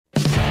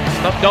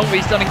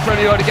McNulty's done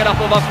incredibly well to get up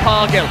above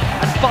Cargill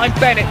and find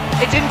Bennett.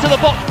 It's into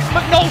the box.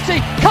 McNulty,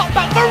 cut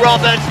back for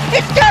Roberts.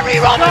 It's Gary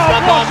Roberts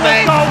for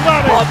Pompey.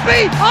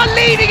 Pompey are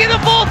leading in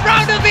the fourth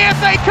round of the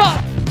FA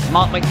Cup.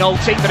 Mark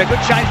McNulty, but a good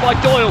chance by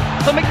Doyle.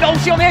 For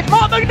McNulty on the edge.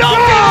 Mark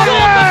McNulty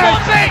scores for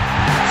Pompey.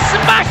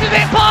 Smashes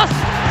it past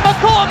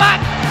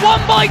McCormack.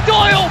 Won by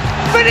Doyle.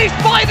 Finished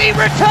by the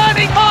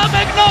returning Mark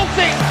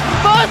McNulty.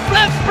 First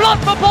blood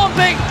for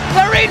Pompey.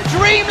 They're in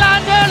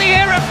dreamland early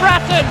here at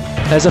Bratton.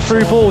 There's a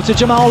through ball to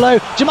Jamal Lowe.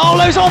 Jamal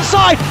Lowe's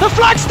onside. The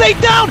flag's stayed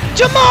down.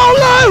 Jamal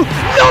Lowe,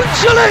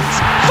 nonchalant,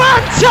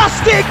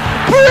 fantastic,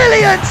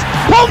 brilliant.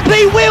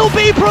 Pompey will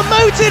be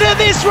promoted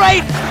at this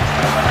rate.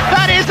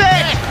 That is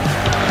it.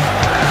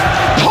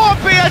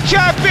 Pompey are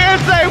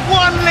champions. They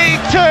won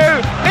League Two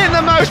in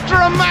the most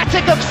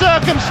dramatic of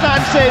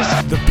circumstances.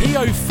 The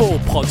PO4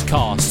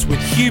 podcast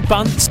with Hugh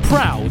Bunce,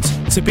 proud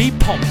to be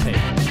Pompey.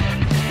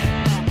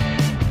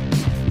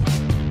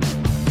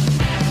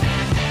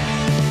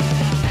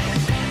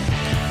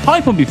 Hi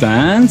Pompey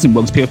fans and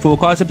welcome to PO4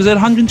 Podcast episode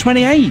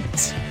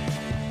 128.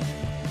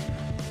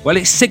 Well,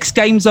 it's 6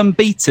 games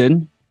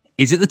unbeaten.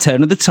 Is it the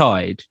turn of the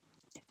tide?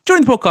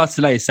 Joining the podcast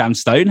today is Sam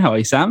Stone. How are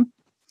you, Sam?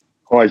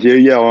 Hi Hugh,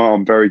 yeah,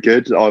 I'm very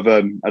good. I've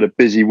had a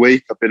busy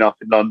week. I've been up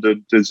in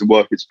London doing some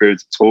work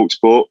experience at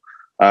TalkSport.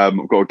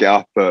 I've got to get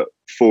up at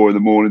 4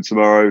 a.m.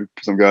 tomorrow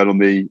because I'm going on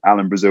the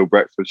Alan Brazil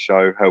breakfast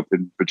show,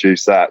 helping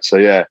produce that. So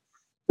yeah,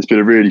 it's been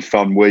a really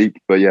fun week,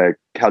 but yeah,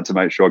 had to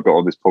make sure I got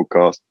on this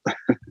podcast.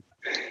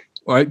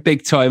 All right,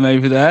 big time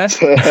over there.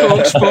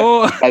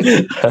 TalkSport.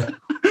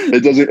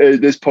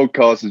 This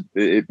podcast,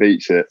 it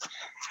beats it.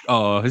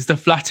 Oh, it's the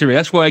flattery.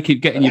 That's why I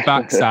keep getting you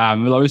back,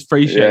 Sam. I always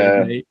appreciate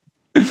it,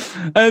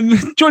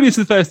 mate. Joining us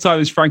for the first time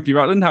is Frankie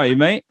Rutland. How are you,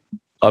 mate?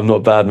 I'm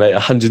not bad, mate.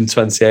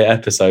 128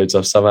 episodes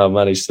I've somehow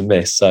managed to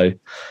miss, so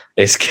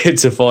it's good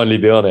to finally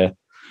be on here.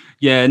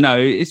 Yeah, no,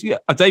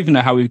 I don't even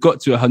know how we've got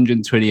to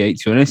 128,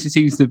 to be honest. It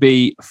seems to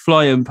be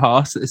flying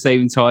past at the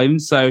same time.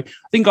 So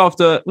I think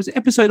after, was it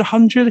episode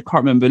 100? I can't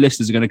remember.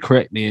 Listeners are going to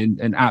correct me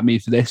and at me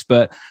for this,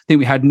 but I think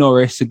we had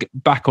Norris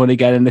back on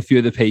again and a few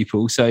other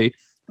people. So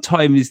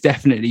time is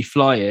definitely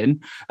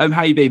flying.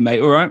 How you been,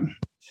 mate? All right?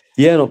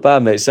 Yeah, not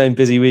bad, mate. Same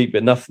busy week,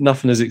 but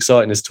nothing as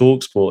exciting as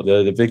TalkSport,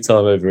 the big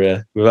time over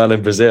here with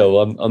Alan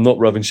Brazil. I'm not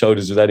rubbing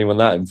shoulders with anyone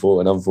that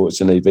important,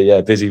 unfortunately. But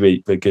yeah, busy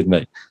week, but good,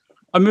 mate.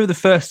 I remember the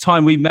first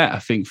time we met, I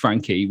think,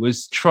 Frankie,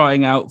 was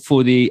trying out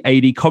for the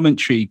AD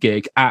commentary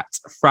gig at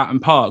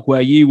Fratton Park,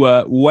 where you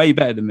were way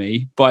better than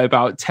me by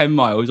about 10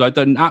 miles. I'd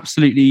done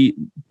absolutely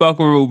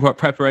bugger all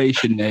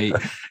preparation, mate.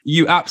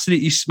 You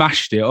absolutely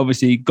smashed it,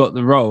 obviously got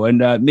the role.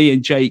 And me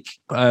and Jake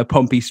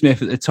Pompey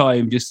Smith at the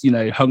time just,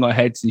 hung our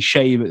heads in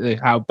shame at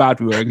how bad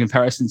we were in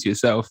comparison to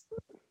yourself.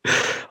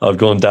 I've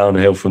gone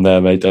downhill from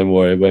there, mate. Don't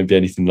worry. It won't be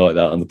anything like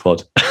that on the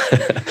pod.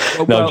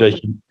 I'm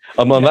joking.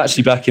 I'm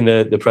actually back in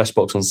the press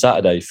box on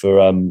Saturday for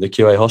the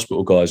QA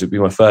Hospital guys. It'll be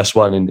my first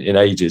one in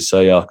ages,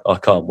 so yeah, I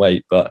can't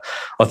wait. But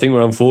I think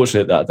we're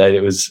unfortunate that day.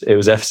 It was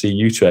FC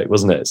Utrecht,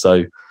 wasn't it?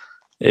 So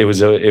it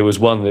was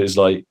one that was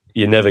like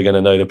you're never going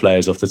to know the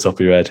players off the top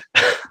of your head.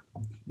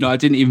 No, I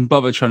didn't even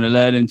bother trying to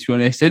learn them, to be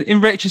honest. And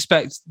in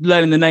retrospect,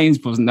 learning the names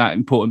wasn't that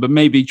important, but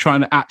maybe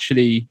trying to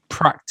actually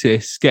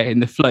practice getting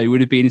the flow would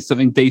have been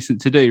something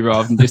decent to do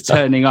rather than just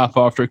turning up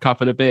after a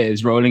couple of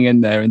beers, rolling in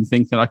there and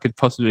thinking I could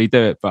possibly do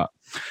it. But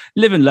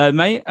live and learn,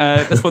 mate.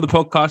 That's why the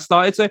podcast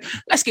started. So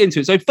let's get into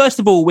it. So first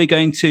of all, we're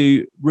going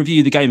to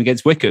review the game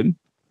against Wycombe.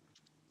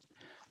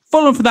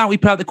 Following from that, we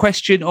put out the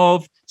question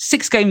of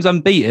 6 games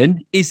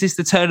unbeaten. Is this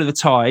the turn of the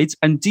tide?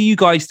 And do you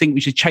guys think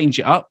we should change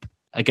it up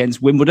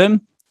against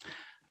Wimbledon?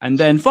 And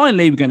then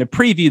finally, we're going to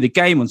preview the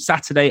game on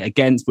Saturday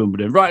against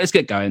Wimbledon. Right, let's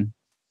get going.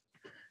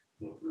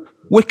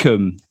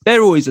 Wycombe,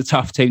 they're always a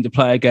tough team to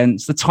play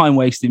against. The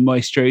time-wasting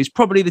maestro is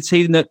probably the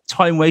team that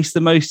time wastes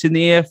the most in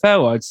the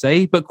EFL, I'd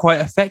say, but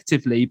quite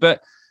effectively.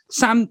 But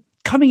Sam,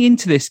 coming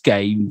into this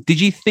game,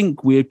 did you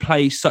think we would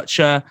play such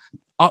a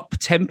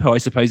up-tempo, I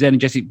suppose,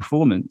 energetic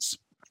performance?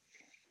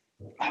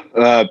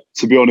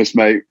 To be honest,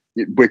 mate,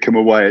 Wycombe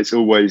away, it's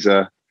always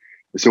a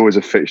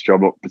fixture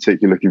I'm not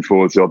particularly looking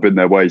forward to. I've been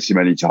there way too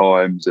many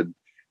times, and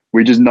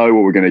we just know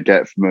what we're going to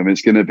get from them.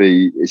 It's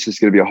just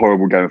going to be a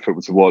horrible game of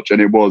football to watch,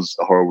 and it was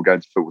a horrible game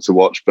of football to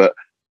watch. But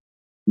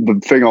the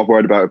thing I've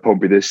worried about with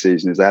Pompey this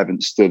season is they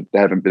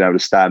haven't been able to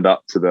stand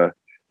up to the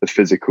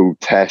physical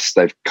test.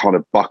 They've kind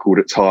of buckled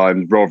at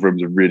times.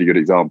 Rotherham's a really good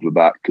example of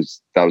that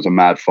because that was a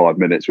mad 5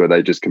 minutes where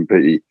they just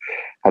completely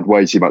had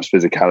way too much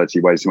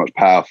physicality, way too much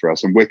power for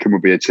us. And Wycombe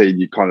would be a team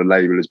you kind of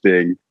label as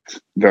being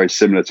very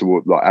similar to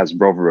what, as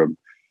Rotherham.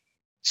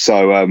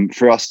 So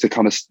for us to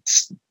kind of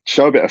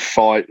show a bit of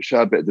fight,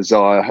 show a bit of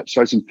desire,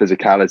 show some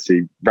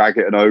physicality,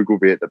 Raggett and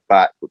Ogilvie at the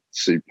back were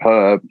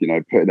superb,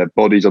 putting their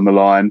bodies on the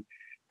line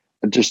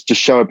and just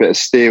show a bit of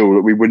steel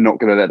that we were not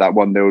going to let that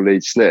 1-0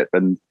 lead slip.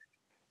 And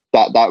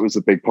that was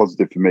a big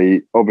positive for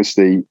me.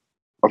 Obviously,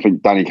 I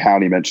think Danny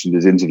Cownie mentioned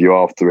his interview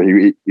after.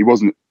 He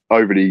wasn't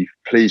overly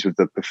pleased with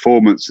the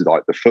performance,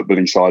 like the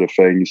footballing side of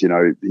things.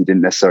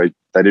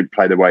 They didn't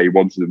play the way he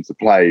wanted them to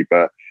play,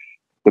 but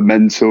the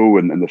mental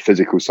and the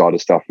physical side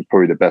of stuff was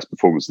probably the best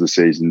performance of the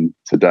season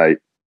to date.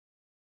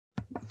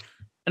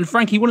 And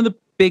Frankie, one of the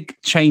big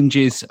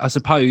changes, I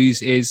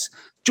suppose, is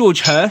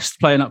George Hurst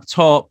playing up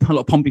top. A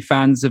lot of Pompey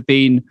fans have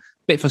been a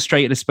bit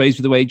frustrated, I suppose,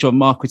 with the way John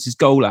Marquis's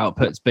goal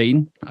output's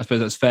been. I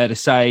suppose that's fair to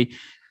say.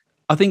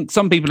 I think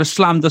some people have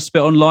slammed us a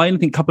bit online. I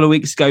think a couple of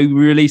weeks ago, we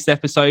released an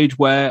episode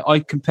where I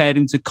compared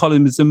him to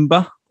Colin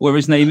Mazumba, whatever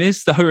his name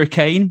is, the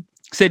Hurricane.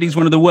 Said he's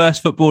one of the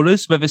worst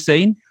footballers I've ever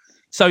seen.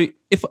 So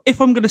if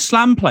I'm going to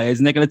slam players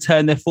and they're going to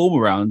turn their form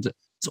around,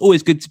 it's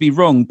always good to be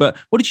wrong. But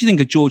what did you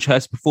think of George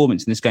Hurst's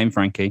performance in this game,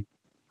 Frankie?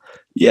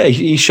 Yeah,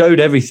 he showed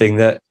everything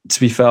that, to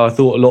be fair, I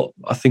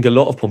think a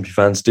lot of Pompey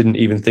fans didn't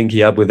even think he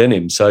had within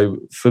him. So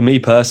for me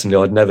personally,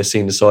 I'd never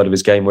seen the side of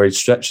his game where he'd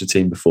stretched the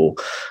team before.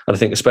 And I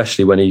think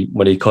especially when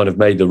he kind of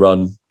made the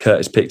run,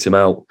 Curtis picked him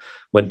out,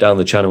 went down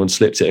the channel and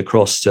slipped it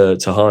across to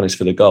Harness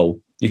for the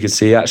goal. You could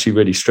see he actually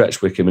really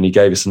stretched Wickham and he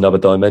gave us another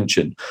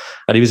dimension.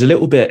 And he was a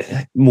little bit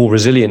more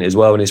resilient as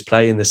well in his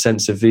play, in the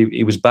sense of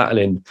he was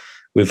battling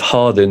with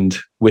hardened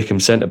Wickham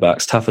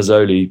centre-backs.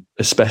 Tafazoli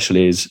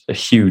especially is a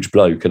huge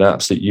bloke, an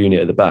absolute unit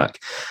at the back.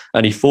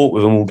 And he fought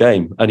with them all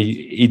game. And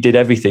he did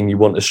everything you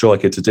want a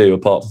striker to do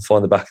apart from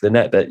find the back of the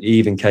net, but he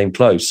even came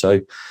close.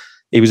 So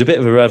he was a bit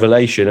of a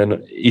revelation,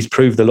 and he's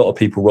proved a lot of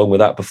people wrong with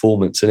that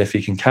performance. And if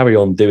he can carry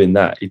on doing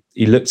that,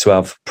 he looked to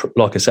have,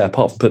 like I say,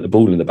 apart from putting the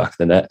ball in the back of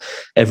the net,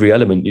 every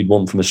element you'd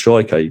want from a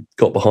striker. He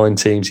got behind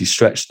teams, he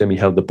stretched them, he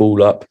held the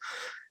ball up.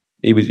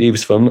 He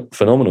was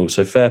phenomenal.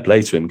 So fair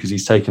play to him, because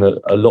he's taken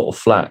a lot of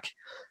flack,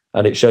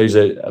 and it shows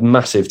a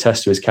massive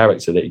test to his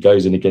character that he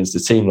goes in against a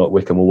team like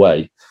Wickham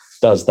away,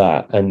 does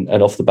that, and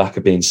off the back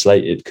of being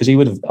slated, because he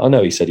would have, I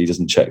know he said he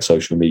doesn't check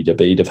social media,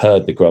 but he'd have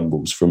heard the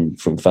grumbles from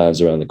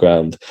fans around the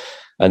ground,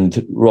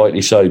 and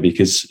rightly so,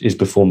 because his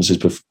performances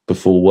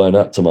before weren't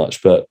up to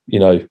much. But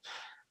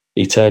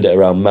he turned it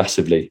around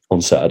massively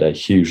on Saturday,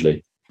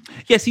 hugely.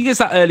 Yes, he gets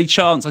that early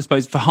chance, I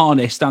suppose, for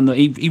Harness.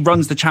 He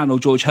runs the channel,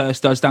 George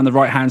Hurst does, down the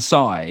right-hand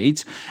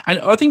side. And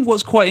I think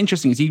what's quite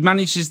interesting is he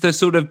manages to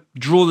sort of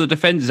draw the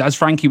defenders, as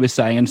Frankie was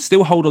saying, and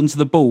still hold on to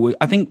the ball.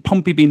 I think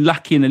Pompey been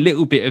lacking a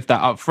little bit of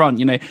that up front.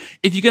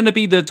 If you're going to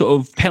be the sort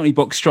of penalty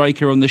box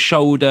striker on the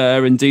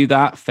shoulder and do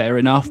that, fair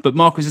enough. But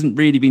Marquis hasn't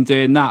really been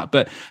doing that.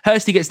 But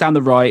Hurst, he gets down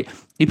the right.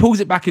 He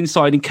pulls it back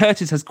inside, and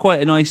Curtis has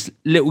quite a nice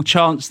little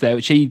chance there,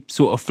 which he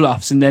sort of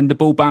fluffs. And then the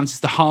ball bounces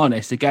to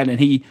Harness again, and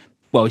he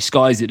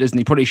skies it, doesn't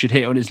he? Probably should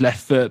hit it on his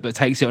left foot, but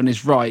takes it on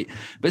his right.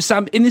 But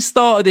Sam, in the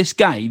start of this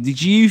game, did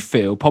you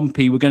feel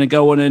Pompey were going to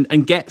go on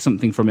and get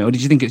something from it? Or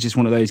did you think it's just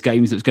one of those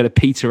games that was going to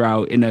peter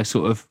out in a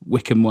sort of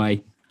Wickham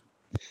way?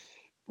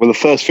 Well, the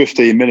first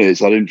 15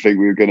 minutes, I didn't think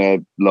we were going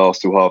to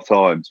last till half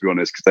time, to be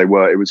honest, because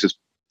it was just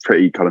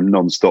pretty kind of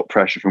non-stop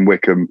pressure from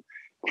Wickham,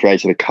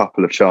 created a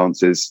couple of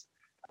chances.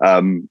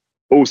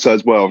 Also,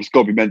 as well, it's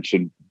got to be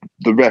mentioned,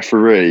 the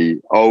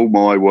referee, oh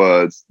my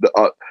words,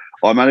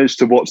 I managed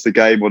to watch the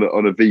game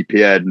on a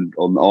VPN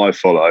on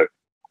iFollow,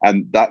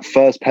 and that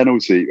first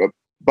penalty,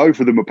 both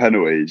of them were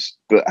penalties,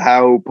 but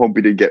how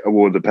Pompey didn't get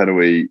awarded a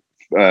penalty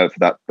for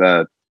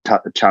that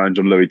challenge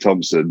on Louis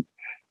Thompson,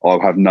 I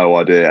have no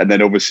idea. And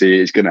then obviously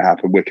it's going to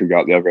happen. Wickham go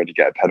out the other end to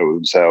get a penalty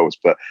themselves,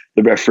 but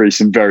the referee,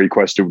 some very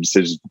questionable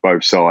decisions for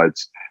both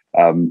sides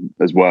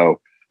as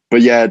well.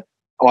 But yeah,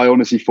 I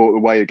honestly thought the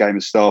way the game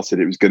has started,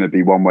 it was going to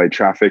be one-way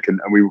traffic, and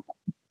we were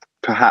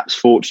perhaps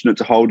fortunate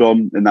to hold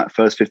on in that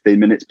first 15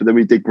 minutes, but then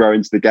we did grow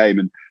into the game.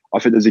 And I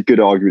think there's a good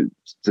argument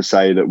to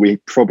say that we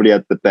probably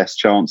had the best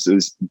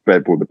chances,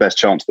 the best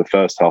chance of the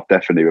first half,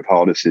 definitely, with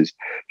Harness's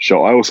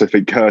shot. I also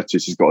think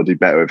Curtis has got to do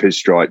better with his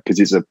strike, because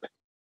it's a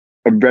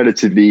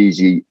relatively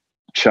easy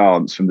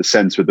chance from the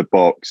centre of the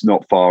box,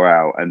 not far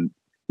out, and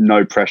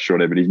no pressure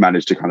on him, and he's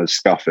managed to kind of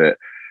scuff it.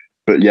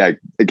 But yeah,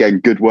 again,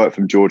 good work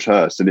from George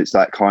Hurst, and it's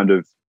kind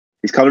of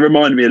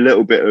reminded me a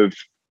little bit of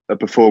a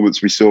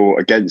performance we saw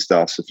against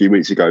us a few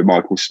weeks ago,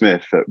 Michael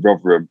Smith at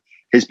Rotherham.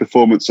 His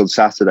performance on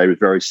Saturday was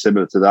very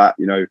similar to that,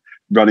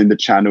 running the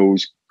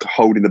channels,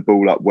 holding the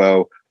ball up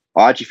well.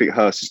 I actually think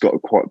Hurst has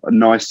got quite a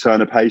nice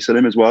turn of pace on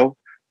him as well,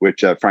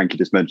 which Frankie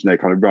just mentioned, they're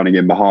kind of running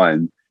in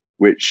behind,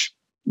 which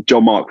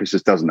John Marquis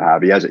just doesn't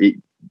have. He has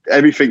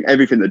everything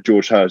that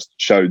George Hurst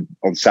showed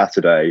on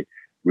Saturday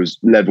was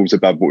levels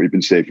above what we've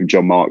been seeing from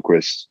John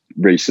Marquis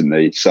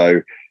recently.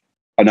 So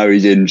I know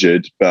he's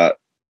injured, but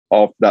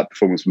after that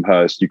performance from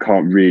Hurst, you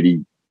can't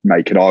really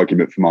make an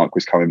argument for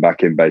Marquis coming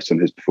back in based on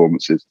his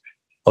performances.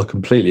 I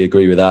completely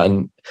agree with that.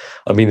 And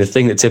I mean, the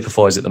thing that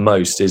typifies it the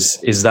most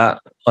is that,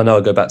 I know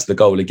I go back to the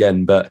goal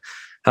again, but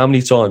how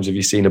many times have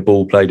you seen a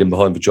ball played in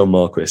behind for John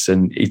Marquis,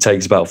 and he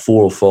takes about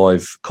 4 or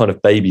 5 kind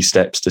of baby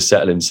steps to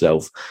settle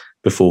himself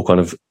before kind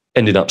of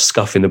ending up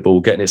scuffing the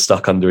ball, getting it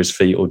stuck under his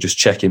feet, or just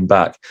checking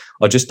back?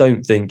 I just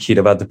don't think he'd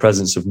have had the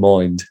presence of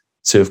mind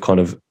to have kind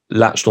of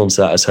latched onto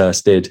that as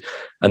Hurst did,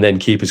 and then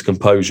keep his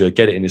composure,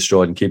 get it in his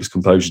stride and keep his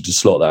composure to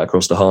slot that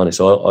across the Harness.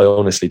 I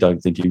honestly don't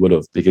think he would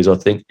have, because I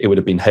think it would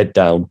have been head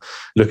down,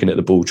 looking at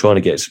the ball, trying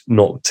to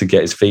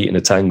get his feet in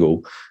a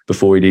tangle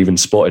before he'd even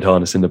spotted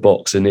Harness in the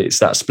box. And it's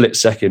that split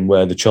second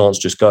where the chance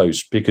just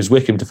goes, because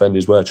Wycombe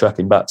defenders were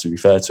tracking back, to be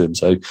fair to him.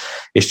 So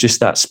it's just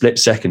that split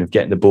second of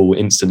getting the ball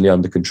instantly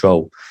under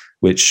control,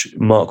 which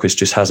Marquis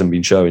just hasn't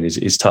been showing.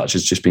 His touch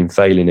has just been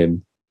failing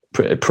him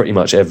pretty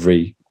much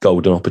every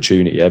golden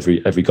opportunity,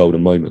 every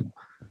golden moment.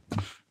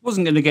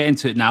 Wasn't going to get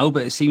into it now,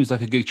 but it seems like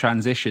a good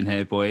transition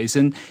here, boys.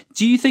 And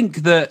do you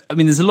think that, I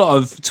mean, there's a lot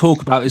of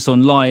talk about this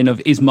online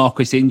of, is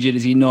Marquis injured?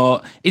 Is he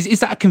not?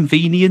 Is that a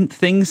convenient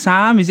thing,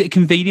 Sam? Is it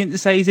convenient to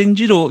say he's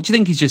injured? Or do you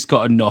think he's just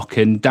got a knock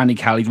and Danny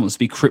Cowley wants to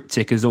be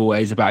cryptic as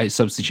always about his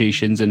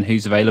substitutions and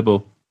who's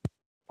available?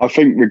 I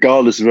think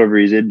regardless of whether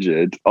he's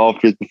injured,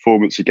 after his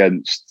performance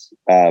against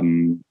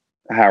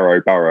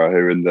Harrow Borough, who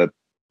are in the,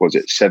 was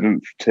it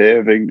 7th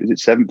tier? I think, is it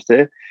 7th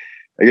tier?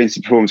 Against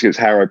the performance against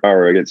Harrow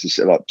Borough, against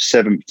the, like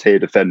 7th tier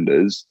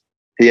defenders,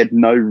 he had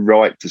no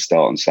right to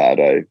start on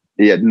Saturday.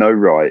 He had no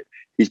right.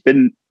 He's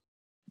been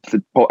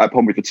at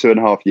Pompey for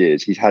 2.5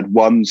 years. He's had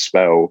one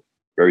spell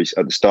where he's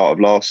at the start of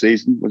last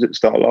season. Was it the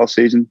start of last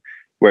season?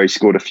 Where he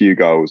scored a few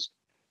goals.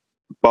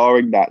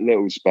 Barring that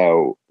little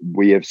spell,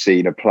 we have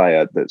seen a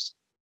player that's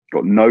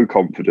got no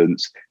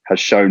confidence, has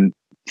shown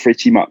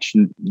pretty much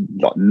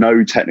like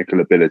no technical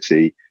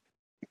ability,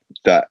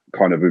 that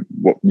kind of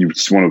what you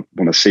just want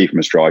to see from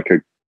a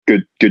striker.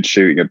 Good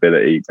shooting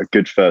ability, a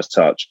good first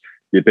touch,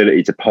 the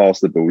ability to pass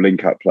the ball,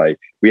 link up play.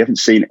 We haven't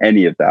seen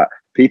any of that.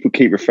 People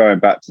keep referring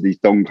back to these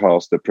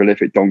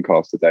prolific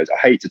Doncaster days. I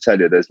hate to tell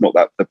you, there's not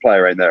that, the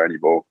player ain't there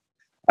anymore.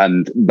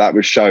 And that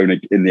was shown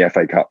in the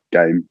FA Cup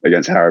game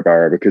against Harrow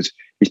Borough, because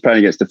he's playing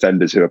against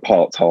defenders who are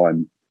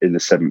part-time in the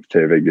 7th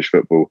tier of English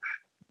football.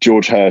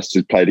 George Hurst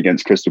has played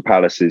against Crystal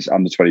Palace's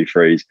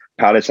under-23s.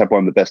 Palace have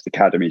one of the best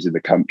academies in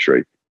the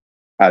country.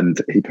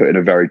 And he put in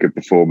a very good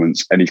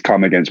performance. And he's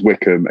come against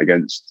Wycombe,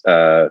 against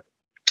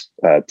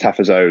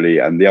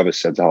Tafazoli, and the other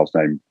centre-half's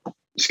name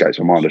escapes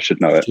my mind. I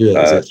should know it.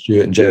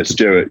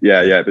 Stewart.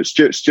 Yeah. But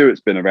Stewart's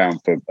been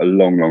around for a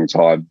long, long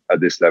time at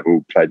this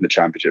level, played in the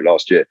Championship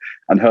last year.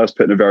 And Hurst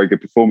put in a very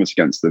good performance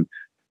against them.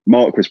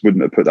 Marquis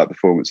wouldn't have put that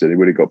performance in. He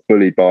would have got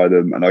bullied by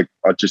them. And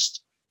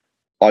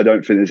I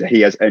don't think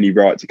he has any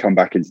right to come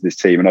back into this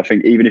team. And I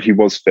think even if he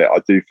was fit, I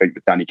do think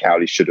that Danny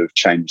Cowley should have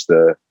changed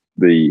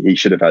he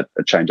should have had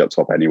a change up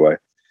top anyway.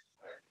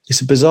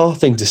 It's a bizarre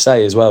thing to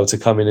say as well, to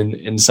come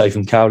in say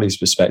from Cowley's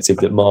perspective,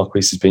 that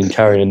Marquis has been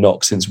carrying a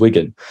knock since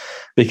Wigan,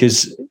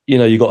 because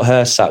you got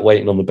Hurst sat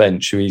waiting on the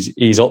bench, who he's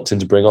opting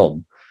to bring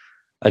on,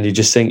 and you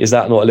just think, is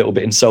that not a little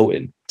bit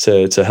insulting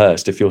to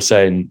Hurst if you're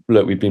saying,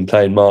 look, we've been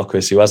playing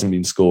Marquis, who hasn't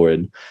been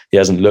scoring, he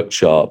hasn't looked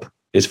sharp,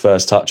 his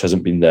first touch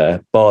hasn't been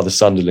there, bar the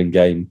Sunderland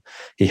game,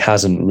 he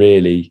hasn't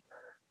really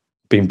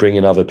been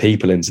bringing other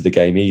people into the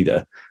game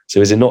either. So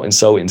is it not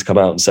insulting to come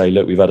out and say,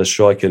 look, we've had a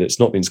striker that's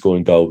not been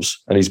scoring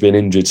goals and he's been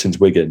injured since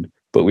Wigan,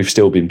 but we've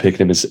still been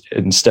picking him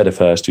instead of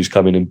Hurst, who's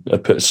come in and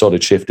put a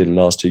solid shift in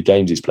the last 2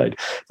 games he's played.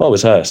 If I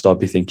was Hurst, I'd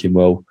be thinking,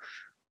 well,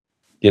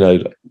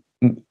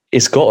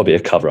 it's got to be a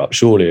cover-up,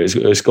 surely.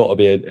 It's got to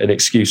be an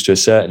excuse to a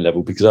certain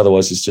level, because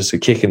otherwise it's just a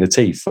kick in the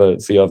teeth for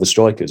your other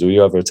strikers or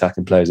your other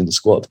attacking players in the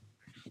squad.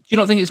 Do you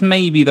not think it's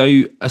maybe,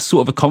 though, a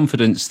sort of a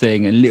confidence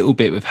thing a little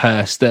bit with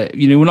Hurst, that,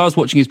 when I was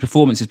watching his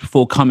performances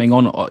before coming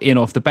in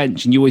off the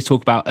bench, and you always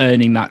talk about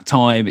earning that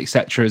time,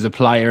 etc., as a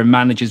player, and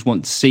managers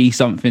want to see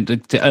something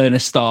to earn a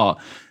start.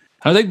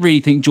 I don't really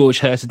think George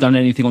Hurst has done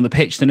anything on the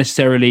pitch to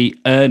necessarily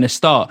earn a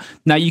start.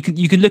 Now, you can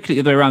look at it the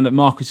other way around, that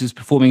Marquis is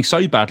performing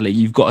so badly,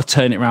 you've got to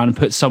turn it around and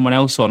put someone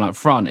else on up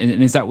front.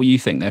 And is that what you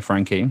think there,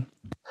 Frankie?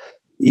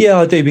 Yeah,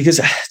 I do,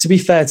 because to be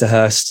fair to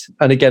Hurst,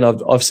 and again,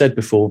 I've said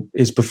before,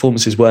 his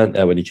performances weren't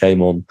there when he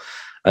came on.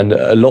 And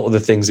a lot of the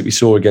things that we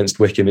saw against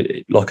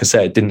Wycombe, like I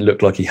said, it didn't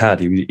look like he had.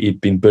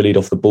 He'd been bullied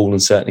off the ball on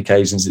certain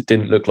occasions. It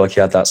didn't look like he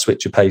had that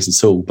switch of pace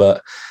at all.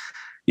 But,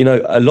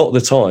 a lot of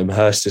the time,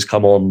 Hurst has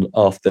come on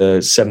after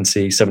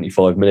 70,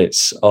 75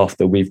 minutes,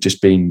 after we've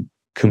just been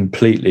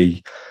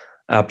completely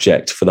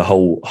abject for the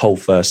whole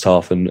first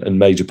half and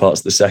major parts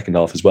of the second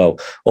half as well.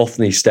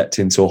 Often he stepped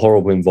into a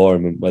horrible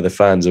environment where the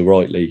fans are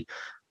rightly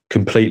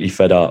completely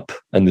fed up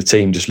and the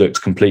team just looks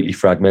completely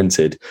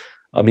fragmented.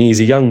 I mean, he's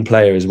a young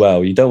player as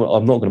well.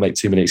 I'm not going to make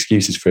too many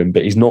excuses for him,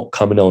 but he's not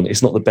coming on.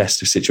 It's not the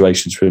best of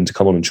situations for him to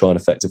come on and try and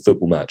affect a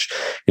football match.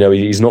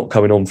 He's not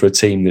coming on for a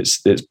team that's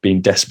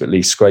been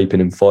desperately scraping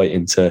and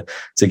fighting to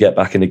get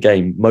back in the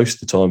game. Most of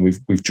the time,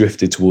 we've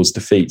drifted towards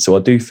defeat. So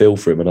I do feel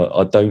for him, and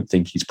I don't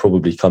think he's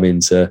probably come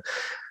into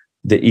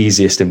the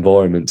easiest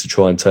environment to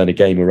try and turn a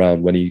game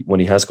around when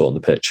he has got on the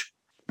pitch.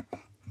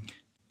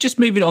 Just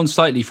moving on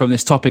slightly from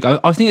this topic,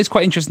 I think it's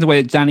quite interesting the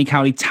way that Danny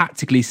Cowley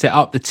tactically set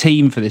up the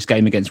team for this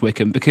game against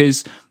Wycombe,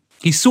 because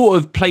he sort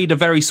of played a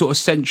very sort of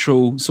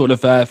central sort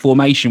of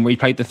formation where he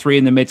played the 3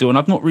 in the middle, and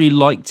I've not really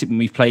liked it when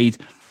we've played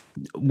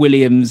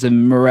Williams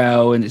and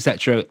Morel and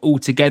etc. all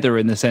together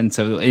in the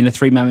centre in a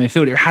 3-man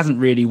midfield. It hasn't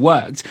really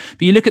worked.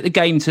 But you look at the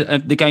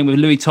game with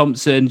Louis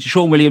Thompson,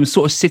 Sean Williams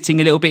sort of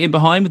sitting a little bit in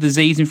behind with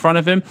Aziz in front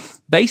of him.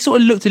 They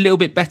sort of looked a little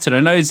bit better.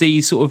 I know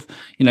Aziz sort of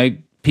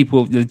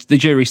the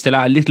jury's still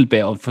out a little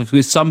bit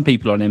with some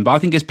people on him, but I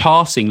think his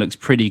passing looks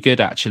pretty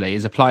good actually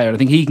as a player. I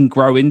think he can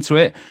grow into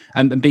it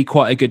and be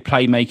quite a good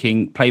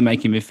playmaking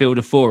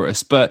midfielder for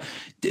us. But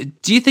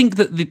do you think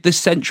that the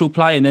central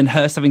play and then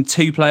Hurst having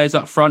two players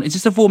up front, is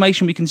this a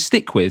formation we can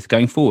stick with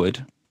going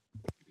forward?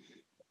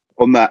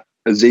 On that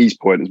Aziz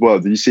point as well,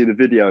 did you see the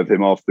video of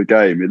him after the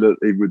game? He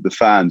looked with the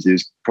fans, he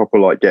was proper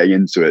like getting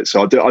into it.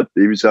 So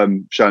he was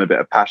showing a bit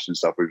of passion and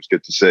stuff, which was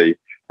good to see.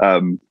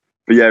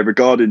 But yeah,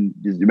 regarding,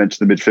 you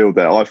mentioned the midfield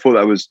there, I thought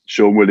that was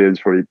Sean Williams'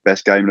 probably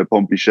best game in a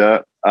Pompey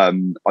shirt.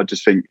 I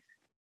just think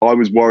I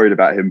was worried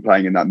about him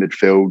playing in that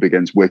midfield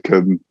against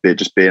Wickham, it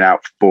just being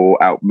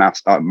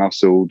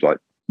out-muscled, like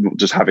not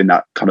just having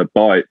that kind of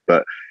bite.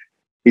 But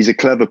he's a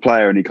clever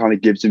player and he kind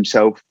of gives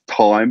himself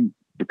time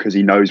because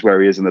he knows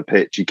where he is on the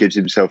pitch. He gives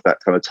himself that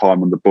kind of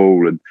time on the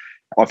ball. And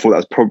I thought that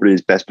was probably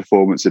his best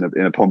performance in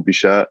a Pompey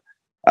shirt.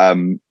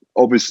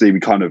 Obviously, we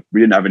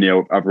didn't have any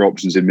other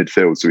options in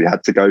midfield, so we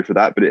had to go for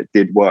that, but it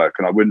did work.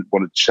 And I wouldn't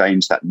want to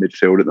change that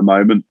midfield at the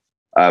moment.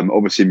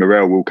 Obviously,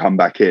 Morel will come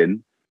back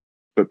in,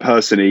 but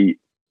personally,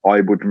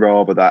 I would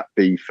rather that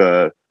be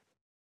for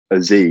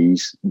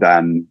Aziz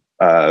than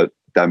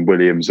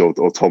Williams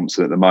or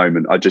Thompson at the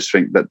moment. I just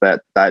think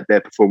that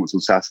their performance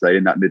on Saturday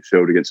in that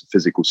midfield against a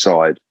physical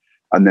side,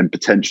 and then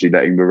potentially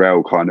letting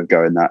Morel kind of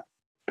go in that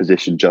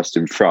position just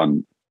in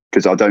front,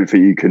 because I don't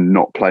think you can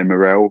not play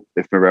Morel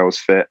if Morel's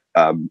fit,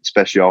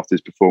 especially after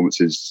his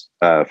performances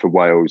for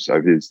Wales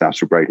over his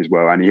international break as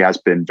well. And he has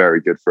been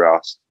very good for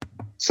us.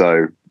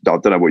 So I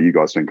don't know what you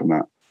guys think on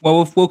that.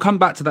 Well, we'll come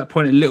back to that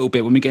point in a little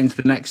bit when we get into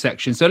the next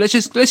section. So let's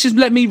just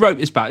let me rope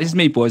this back. This is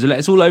me, boys.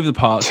 It's all over the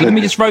park. So let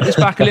me just rope this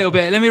back a little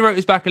bit. Let me rope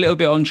this back a little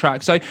bit on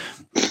track. So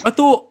I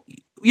thought,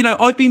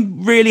 I've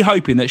been really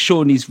hoping that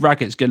Shawnee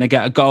Raggett's going to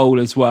get a goal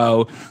as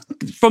well.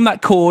 From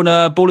that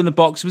corner, ball in the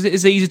box. Was it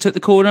Aziz who took the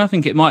corner? I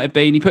think it might have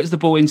been. He puts the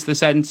ball into the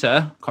centre. I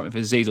can't remember if it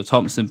was Aziz or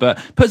Thompson,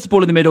 but puts the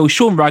ball in the middle.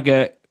 Sean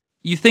Raggett,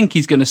 you think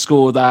he's going to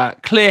score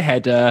that. Clear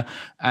header,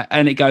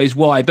 and it goes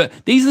wide. But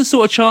these are the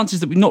sort of chances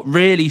that we've not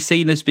really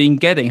seen us being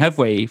getting, have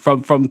we?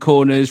 From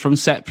corners, from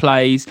set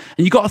plays.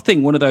 And you've got to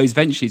think one of those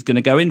eventually is going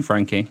to go in,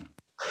 Frankie.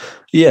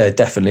 Yeah,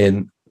 definitely.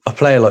 And a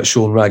player like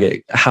Sean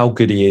Raggett, how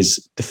good he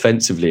is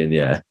defensively in the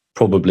air,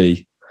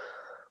 probably,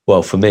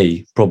 well, for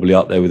me, probably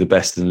up there with the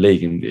best in the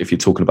league. And if you're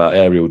talking about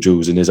aerial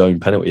duels in his own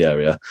penalty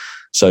area.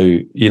 So,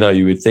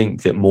 you would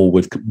think that more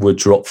would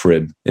drop for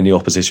him in the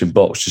opposition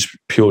box just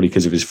purely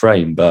because of his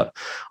frame. But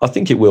I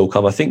think it will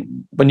come. I think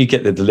when you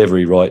get the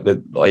delivery right,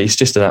 that he's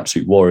just an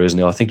absolute warrior, isn't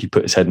he? I think he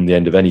put his head in the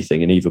end of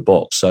anything in either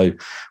box. So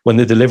when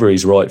the delivery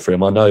is right for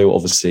him, I know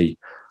obviously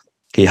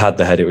he had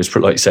the head. It was,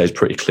 like you say, it's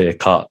pretty clear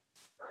cut.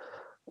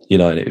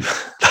 And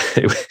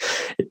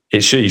he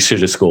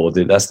should have scored.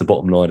 That's the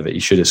bottom line of it. He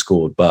should have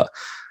scored. But,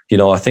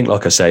 I think,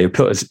 like I say,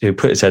 he'll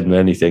put his head in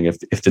anything.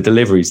 If the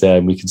delivery's there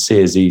and we can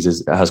see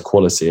Aziz has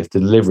quality, if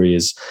the delivery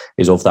is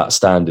of that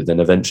standard,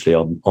 then eventually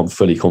I'm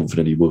fully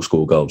confident he will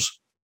score goals.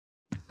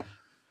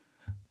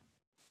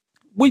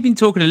 We've been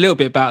talking a little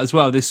bit about as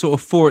well this sort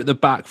of 4 at the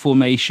back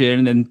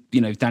formation, and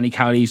then Danny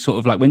Cowley sort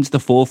of like went to the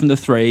 4 from the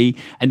 3,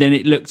 and then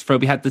it looked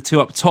we had the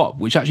 2 up top,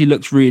 which actually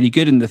looks really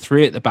good in the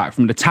 3 at the back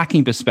from an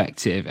attacking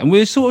perspective. And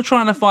we're sort of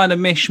trying to find a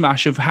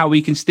mishmash of how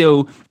we can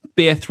still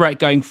be a threat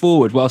going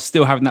forward while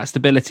still having that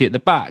stability at the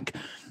back.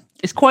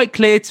 It's quite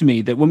clear to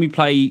me that when we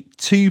play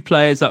 2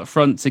 players up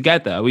front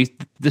together,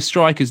 the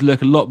strikers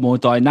look a lot more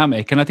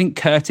dynamic. And I think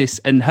Curtis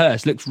and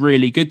Hurst looked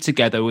really good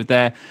together with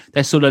their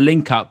sort of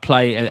link-up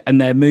play and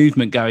their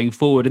movement going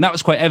forward. And that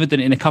was quite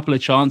evident in a couple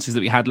of chances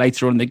that we had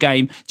later on in the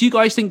game. Do you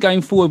guys think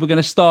going forward we're going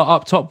to start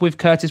up top with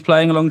Curtis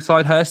playing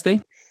alongside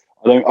Hursty?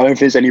 I don't think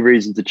there's any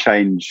reason to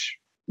change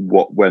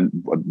what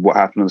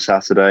happened on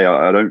Saturday.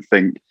 I don't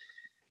think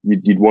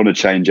you'd want to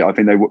change it. I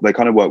think they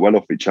kind of work well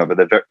off each other.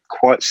 They're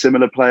quite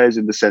similar players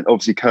in the sense.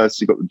 Obviously, Curtis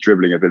has got the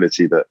dribbling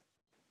ability,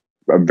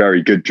 a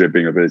very good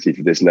dribbling ability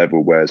for this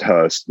level, whereas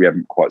Hurst, we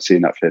haven't quite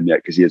seen that for him yet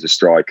because he is a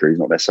striker. He's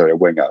not necessarily a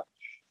winger.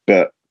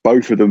 But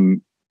both of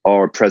them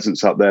are a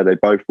presence up there. They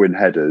both win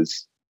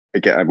headers.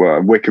 Again,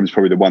 well, Wickham's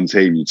probably the one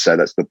team you'd say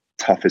that's the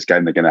toughest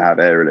game they're going to have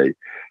aerially.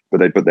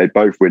 But they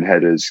both win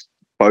headers,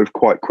 both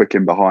quite quick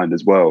in behind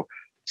as well.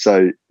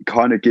 So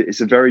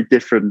it's a very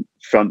different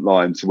front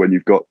line to when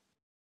you've got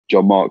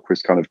John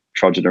Marquis kind of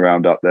trudging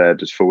around up there,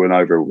 just falling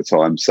over all the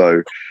time.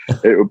 So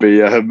it would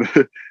be,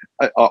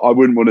 I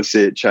wouldn't want to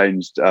see it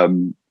changed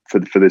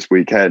for this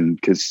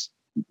weekend, because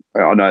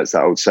I know it's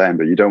that old saying,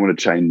 but you don't want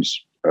to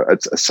change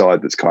a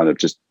side that's kind of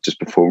just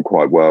performed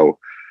quite well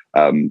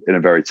in a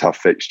very tough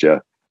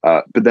fixture.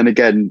 But then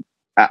again,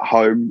 at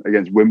home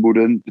against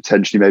Wimbledon,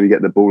 potentially maybe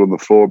get the ball on the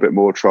floor a bit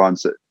more, try and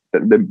sit.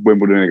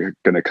 Wimbledon are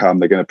going to come,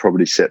 they're going to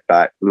probably sit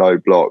back, low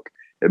block.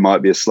 It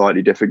might be a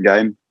slightly different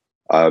game.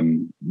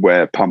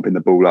 Where pumping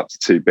the ball up to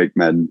 2 big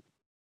men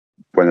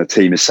when a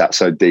team is sat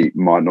so deep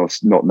might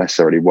not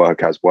necessarily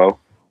work as well.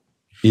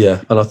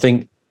 Yeah, and I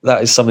think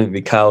that is something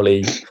that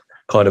Cowley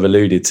kind of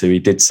alluded to. He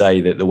did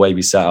say that the way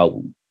we sat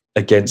out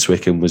against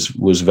Wickham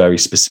was very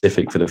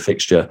specific for the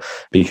fixture,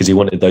 because he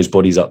wanted those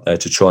bodies up there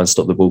to try and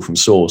stop the ball from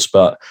source.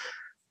 But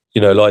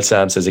like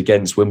Sam says,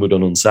 against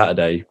Wimbledon on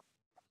Saturday,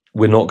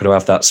 we're not going to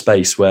have that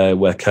space where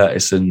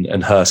Curtis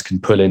and Hurst can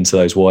pull into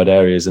those wide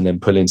areas and then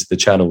pull into the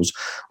channels.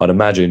 I'd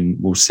imagine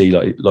we'll see,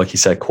 like you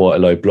said, quite a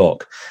low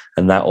block.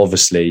 And that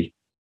obviously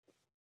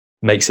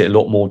makes it a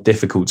lot more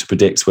difficult to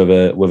predict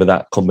whether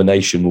that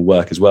combination will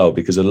work as well,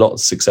 because a lot of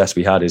success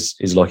we had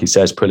is like he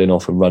says, pulling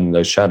off and running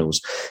those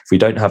channels. If we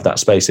don't have that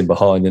space in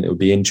behind, then it would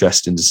be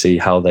interesting to see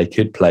how they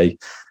could play,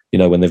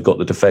 when they've got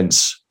the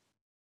defence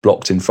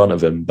blocked in front of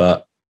them.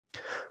 But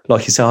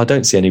like you said, I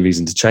don't see any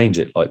reason to change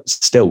it. Like,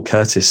 still,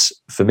 Curtis,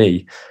 for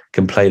me,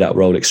 can play that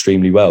role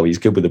extremely well. He's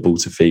good with the ball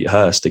to feet.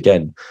 Hurst,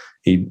 again,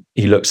 he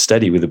looks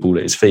steady with the ball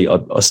at his feet.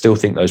 I still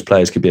think those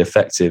players could be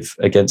effective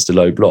against a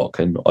low block,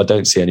 and I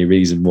don't see any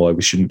reason why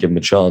we shouldn't give them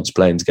a chance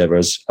playing together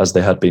as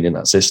they had been in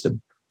that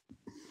system.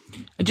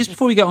 And just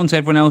before we get on to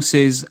everyone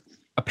else's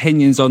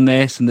opinions on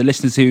this and the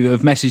listeners who have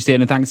messaged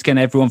in, and thanks again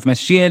everyone for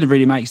messaging in, it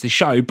really makes the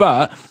show.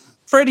 But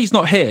Freddie's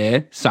not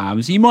here,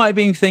 Sam, so you might have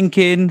been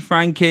thinking,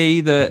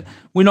 Frankie, that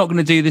we're not going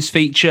to do this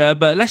feature,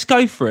 but let's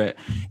go for it,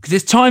 because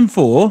it's time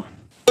for...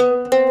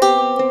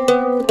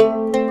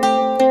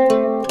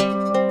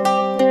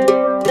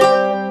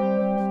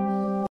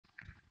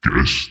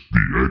 Guess the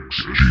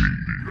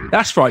XG.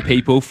 That's right,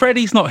 people.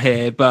 Freddie's not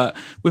here, but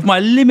with my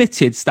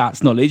limited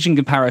stats knowledge in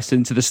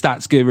comparison to the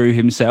stats guru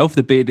himself,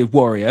 the bearded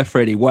warrior,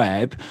 Freddie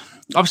Webb,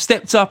 I've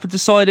stepped up and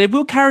decided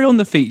we'll carry on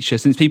the feature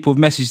since people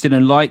have messaged in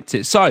and liked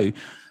it. So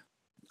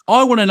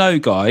I want to know,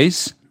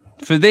 guys,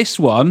 for this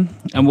one,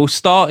 and we'll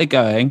start it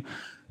going,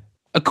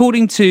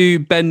 according to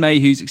Ben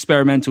Mayhew's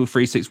experimental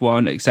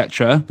 361,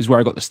 etc., is where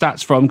I got the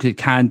stats from, because it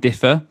can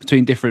differ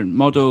between different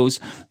models.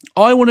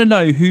 I want to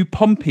know who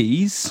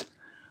Pompey's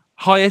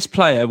highest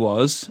player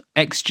was,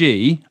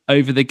 XG,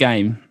 over the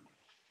game,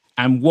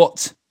 and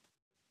what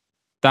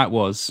that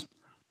was.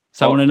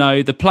 So I want to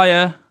know the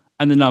player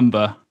and the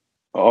number.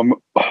 I'm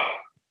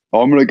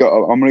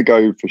gonna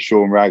go for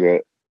Sean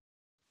Raggett.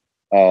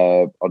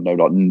 I don't know,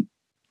 like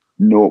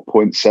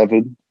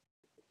 0.7,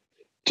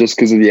 just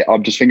because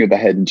I'm just thinking of the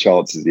head and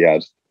chances he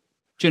had.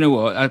 Do you know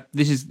what?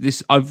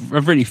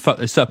 I've really fucked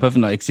this up,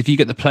 haven't I? Because if you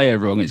get the player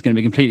wrong, it's going to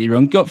be completely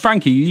wrong.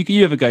 Frankie,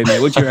 you have a go,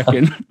 mate. What do you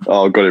reckon?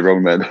 Oh, I got it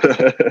wrong then.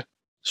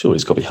 Sure,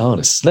 he's got to be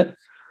harnessed, isn't it?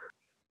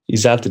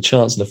 He's had the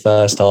chance in the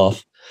first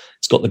half.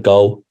 He's got the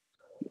goal.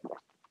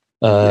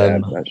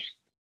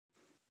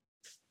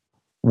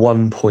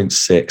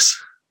 1.6.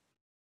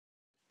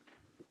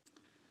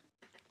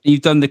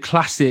 You've done the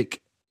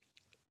classic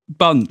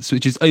bunts,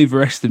 which is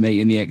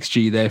overestimating the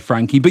XG there,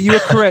 Frankie. But you are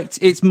correct.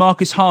 It's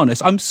Marcus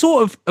Harness. I'm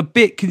sort of a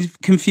bit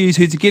confused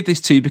who to give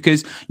this to,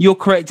 because you're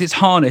correct. It's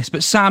Harness.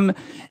 But Sam,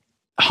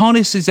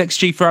 Harness's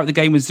XG throughout the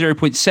game was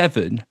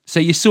 0.7. So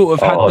you sort of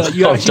had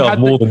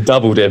more than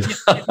doubled him.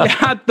 you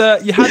had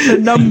the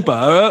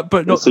number,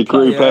 but not the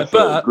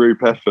player.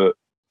 Group effort.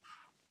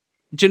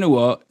 Do you know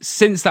what?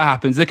 Since that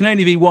happens, there can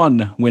only be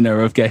one winner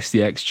of Guess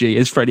the XG,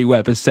 as Freddie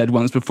Webb has said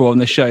once before on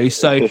the show.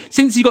 So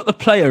since you got the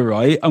player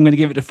right, I'm going to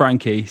give it to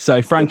Frankie.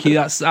 So Frankie,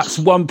 that's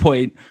 1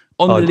 point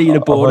on the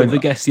leaderboard of the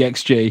Guess the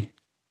XG.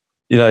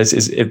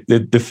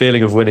 The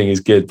feeling of winning is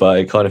good, but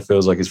it kind of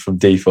feels like it's from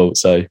default.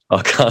 So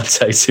I can't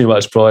take too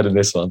much pride in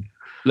this one.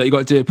 Look, you got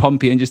to do it,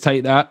 Pompey, and just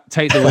take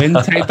the win,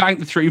 bank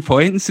the 3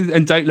 points,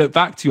 and don't look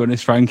back, to be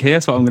honest, Frankie.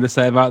 That's what I'm going to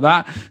say about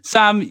that.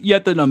 Sam, you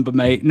had the number,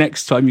 mate.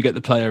 Next time you get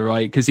the player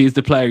right, because he's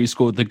the player who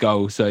scored the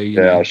goal. So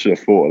yeah, I should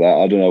have thought of that.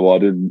 I don't know why I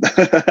didn't.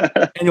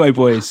 Anyway,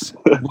 boys,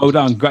 well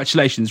done.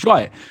 Congratulations.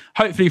 Right.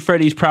 Hopefully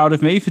Freddie's proud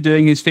of me for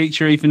doing his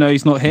feature, even though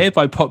he's not here,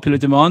 by popular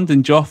demand.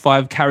 And Joff,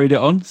 I've carried it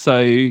on.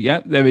 So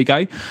yeah, there we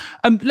go.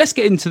 Let's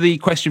get into the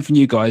question from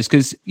you guys,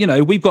 because,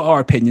 we've got our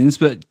opinions,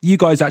 but you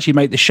guys actually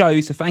make the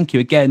show. So thank you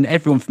again,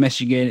 everyone, for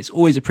messaging in. It's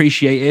always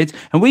appreciated.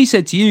 And we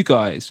said to you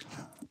guys,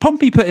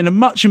 Pompey put in a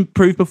much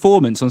improved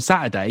performance on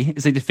Saturday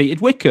as they defeated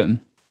Wycombe.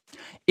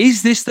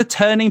 Is this the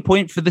turning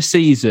point for the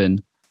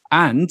season?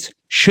 And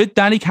should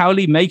Danny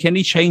Cowley make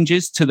any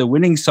changes to the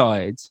winning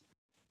side?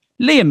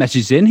 Liam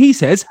messages in. He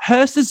says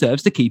Hurst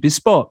deserves to keep his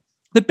spot.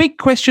 The big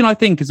question, I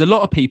think, as a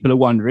lot of people are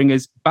wondering,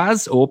 is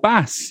Baz or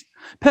Bass?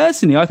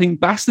 Personally, I think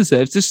Bass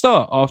deserves to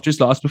start after his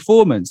last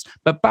performance,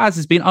 but Baz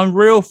has been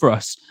unreal for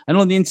us and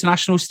on the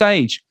international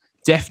stage.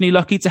 Definitely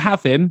lucky to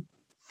have him.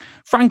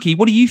 Frankie,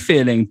 what are you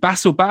feeling?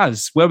 Bass or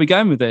Baz? Where are we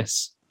going with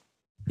this?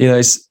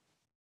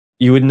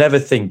 You would never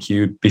think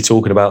you'd be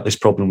talking about this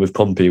problem with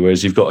Pompey,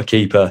 whereas you've got a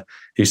keeper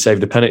who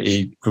saved a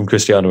penalty from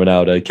Cristiano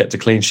Ronaldo, kept a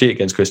clean sheet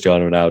against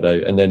Cristiano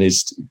Ronaldo, and then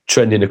is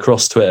trending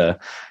across Twitter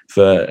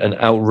for an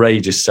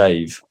outrageous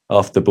save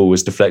after the ball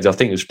was deflected. I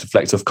think it was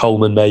deflected off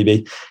Coleman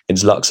maybe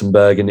against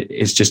Luxembourg, and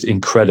it's just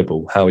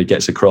incredible how he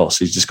gets across.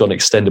 He's just got an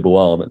extendable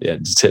arm at the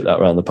end to tip that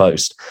around the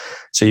post.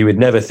 So you would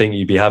never think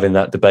you'd be having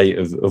that debate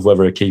of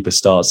whether a keeper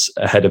starts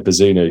ahead of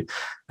Bazunu.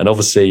 And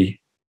obviously,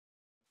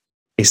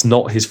 it's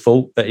not his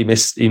fault that he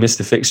missed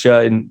the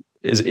fixture. And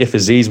if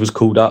Aziz was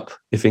called up,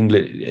 if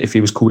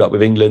he was called up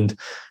with England,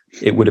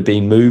 it would have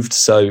been moved.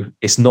 So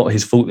it's not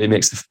his fault that he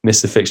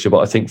missed the fixture. But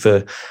I think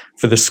for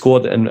the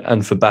squad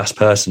and for Bass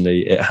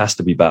personally, it has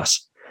to be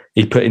Bass.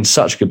 He put in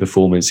such a good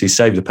performance. He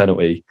saved the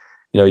penalty.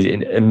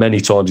 in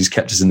many times he's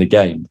kept us in the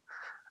game.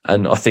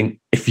 And I think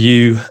if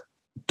you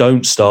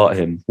don't start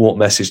him, what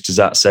message does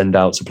that send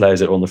out to players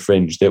that are on the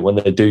fringe, that when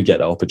they do get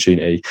that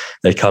opportunity,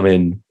 they come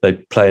in, they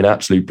play an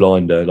absolute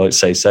blinder, like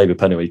say, save a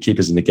penalty, keep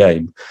us in the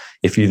game.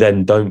 If you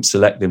then don't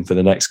select him for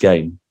the next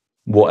game,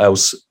 what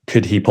else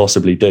could he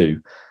possibly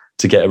do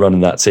to get a run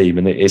in that team?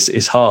 And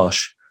it's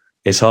harsh.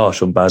 It's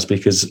harsh on Baz,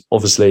 because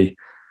obviously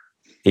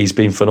he's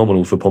been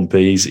phenomenal for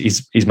Pompey.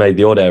 He's made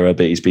the odd error,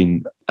 but he's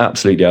been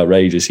absolutely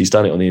outrageous. He's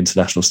done it on the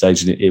international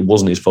stage, and it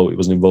wasn't his fault. He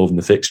wasn't involved in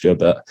the fixture,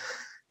 but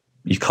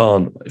you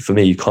can't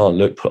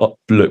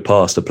look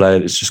past a player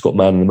that's just got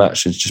man in the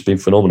match and it's just been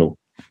phenomenal.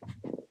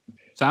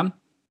 Sam?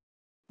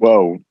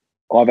 Well,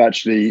 I've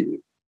actually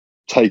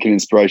taken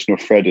inspiration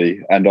off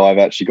Freddie, and I've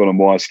actually gone on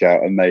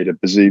Wyscout and made a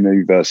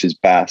Bazunu versus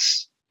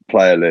Bass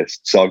player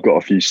list. So I've got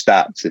a few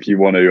stats if you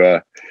want to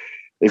hear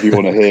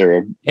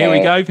them. Here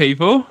we go,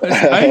 people.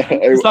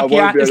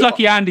 It's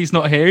lucky Andy's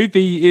not here. He'd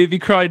be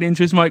crying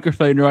into his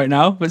microphone right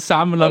now. But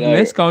Sam, loving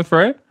this, going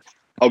for it.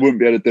 I wouldn't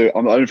be able to do it.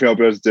 I don't think I'll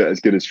be able to do it as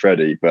good as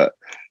Freddie. But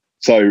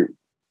so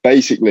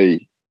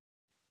basically,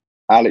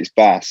 Alex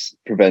Bass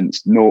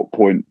prevents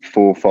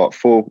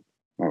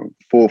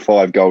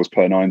 0.45 goals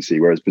per 90,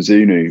 whereas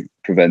Bazunu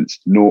prevents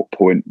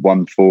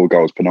 0.14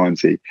 goals per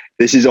 90.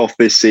 This is off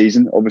this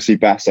season. Obviously,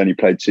 Bass only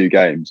played 2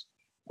 games.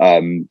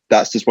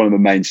 That's just one of the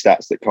main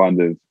stats that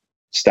kind of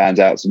stands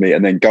out to me.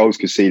 And then goals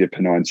conceded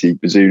per 90,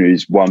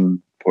 Bazunu's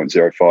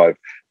 1.05,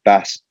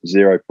 Bass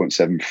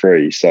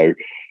 0.73. So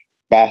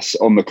Bass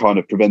on the kind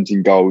of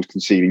preventing goals,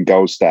 conceding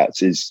goal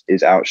stats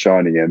is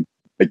outshining him.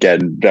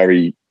 Again,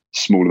 very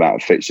small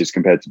amount of fixtures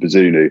compared to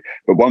Bazunu.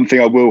 But one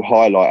thing I will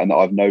highlight, and that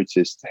I've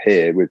noticed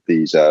here with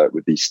these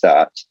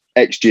stats,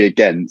 XG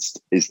against,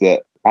 is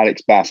that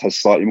Alex Bass has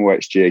slightly more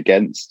XG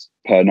against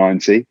per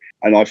 90.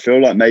 And I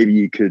feel like maybe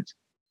you could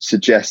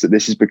suggest that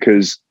this is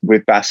because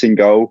with Bass in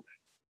goal,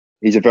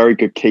 he's a very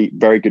good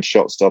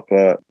shot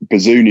stopper.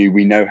 Bazunu,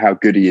 we know how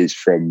good he is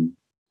from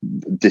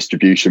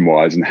distribution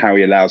wise and how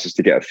he allows us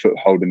to get a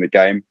foothold in the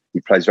game. He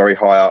plays very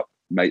high up,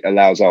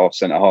 allows our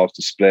centre half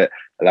to split,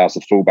 allows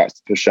the fullbacks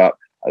to push up,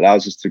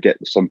 allows us to get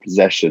some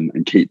possession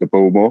and keep the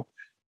ball more,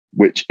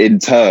 which in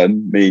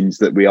turn means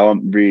that we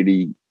aren't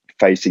really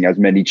facing as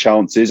many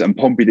chances. And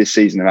Pompey this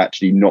season have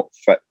actually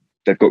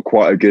they've got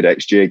quite a good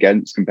XG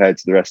against compared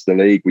to the rest of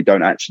the league. We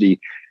don't actually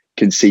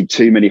concede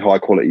too many high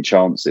quality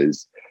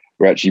chances.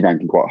 We're actually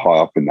ranking quite high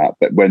up in that.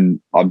 But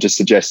when I'm just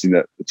suggesting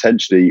that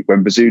potentially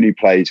when Bazunu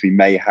plays, we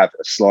may have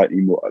a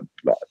slightly more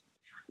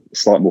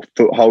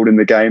foothold in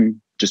the game,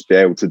 just be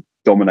able to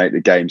dominate the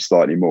game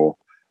slightly more.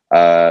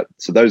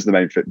 So those are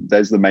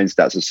the main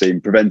stats I've seen.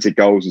 Prevented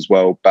goals as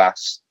well.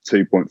 Bass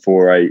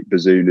 2.48,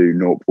 Bazunu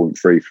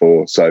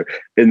 0.34. So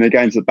in the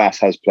games that Bass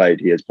has played,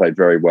 he has played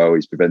very well.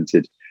 He's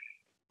prevented.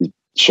 His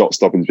shot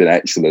stopping's been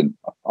excellent.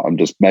 I'm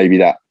just maybe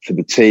that for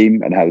the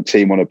team and how the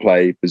team want to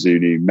play,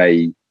 Bazunu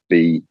may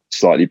be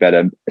slightly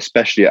better,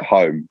 especially at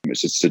home.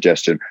 It's just a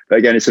suggestion. But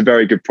again, it's a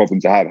very good problem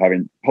to have.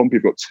 Having Pompey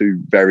have got 2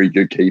 very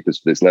good keepers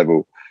for this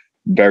level,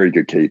 very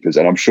good keepers,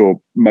 and I'm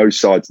sure most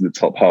sides in the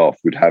top half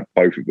would have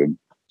both of them.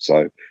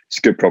 So it's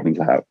a good problem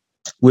to have.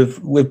 With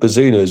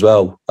Bazunu as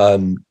well, I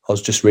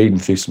was just reading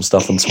through some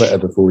stuff on Twitter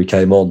before we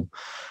came on,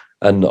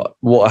 and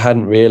what I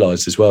hadn't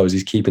realised as well is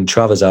he's keeping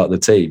Travers out of the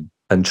team.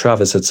 And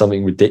Travers had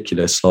something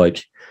ridiculous,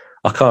 like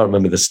I can't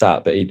remember the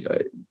stat, but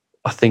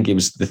I think it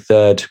was the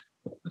 3rd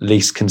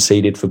least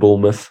conceded for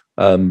Bournemouth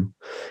in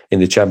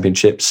the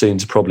Championship, soon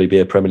to probably be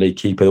a Premier League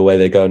keeper the way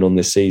they're going on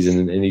this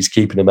season, and he's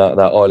keeping them out of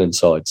that Island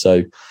side.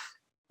 So,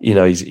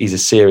 he's a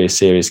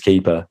serious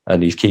keeper,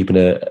 and he's keeping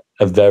a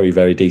very,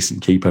 very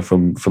decent keeper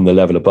from the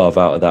level above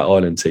out of that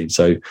Island team.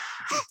 So,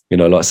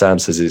 like Sam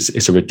says,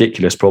 it's a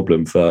ridiculous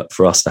problem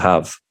for us to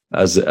have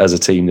as a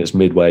team that's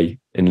midway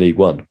in League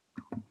One.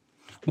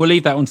 We'll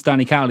leave that one to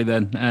Danny Cowley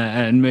then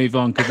and move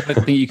on, because I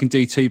don't think you can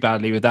do too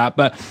badly with that.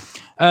 But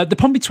the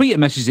Pompey tweeter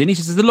message in, he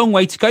says, there's a long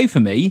way to go for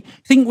me.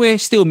 I think we're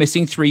still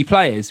missing 3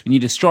 players. We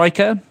need a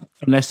striker,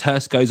 unless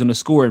Hurst goes on a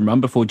scoring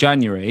run before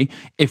January,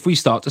 if we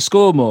start to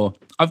score more.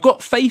 I've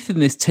got faith in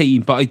this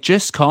team, but I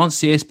just can't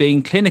see us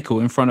being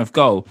clinical in front of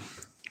goal.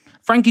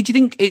 Frankie, do you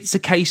think it's a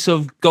case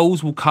of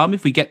goals will come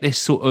if we get this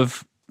sort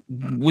of,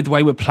 with the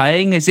way we're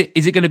playing? Is it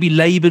going to be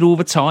laboured all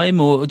the time,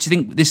 or do you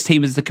think this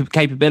team has the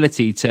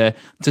capability to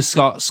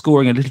start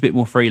scoring a little bit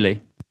more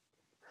freely?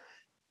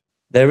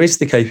 There is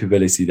the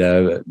capability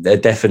there. There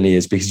definitely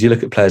is, because you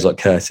look at players like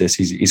Curtis,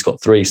 he's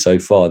got 3 so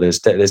far. There's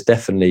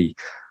definitely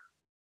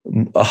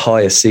a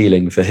higher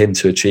ceiling for him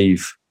to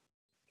achieve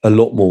a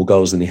lot more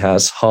goals than he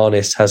has.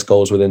 Harness has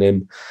goals within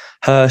him.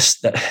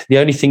 Hurst, the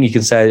only thing you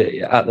can say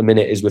at the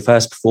minute is with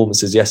Hurst's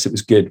performances, yes, it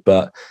was good,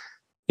 but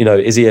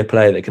is he a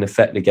player that can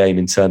affect the game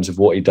in terms of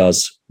what he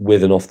does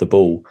with and off the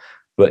ball,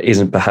 but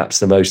isn't perhaps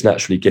the most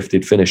naturally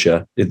gifted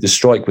finisher? The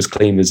strike was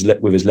clean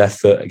with his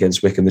left foot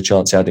against Wycombe. The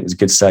chance he had, it was a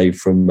good save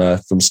from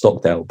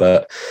Stockdale.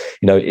 But,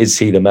 is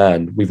he the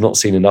man? We've not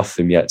seen enough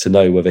of him yet to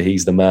know whether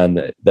he's the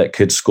man that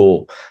could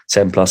score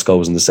 10 plus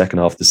goals in the second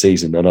half of the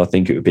season. And I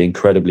think it would be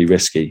incredibly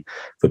risky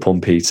for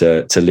Pompey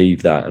to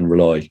leave that and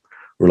rely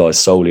relies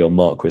solely on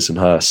Marquis and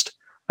Hurst,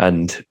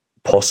 and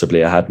possibly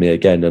Ahadmi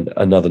again, and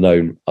another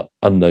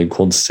unknown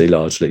quantity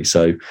largely.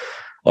 So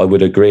I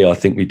would agree. I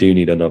think we do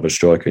need another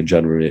striker in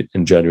January,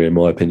 in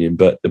my opinion.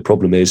 But the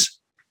problem is,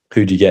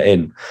 who do you get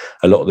in?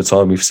 A lot of the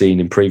time we've seen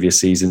in previous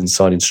seasons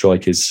signing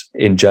strikers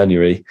in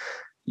January,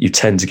 you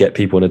tend to get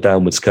people on a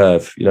downwards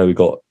curve. You know, we've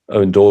got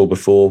Owen Doyle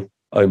before,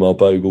 Omar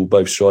Bogle,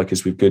 both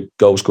strikers with good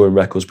goal scoring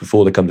records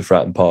before they come to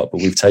Fratton Park,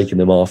 but we've taken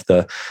them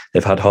after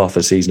they've had half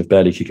a season of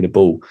barely kicking a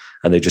ball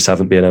and they just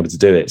haven't been able to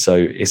do it.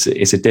 So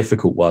it's a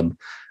difficult one,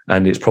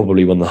 and it's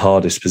probably one of the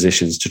hardest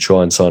positions to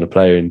try and sign a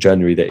player in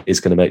January that is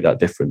going to make that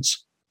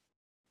difference.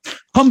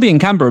 Pompey in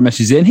Canberra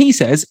messages in. He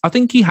says, I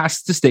think he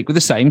has to stick with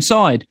the same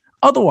side.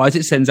 Otherwise,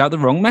 it sends out the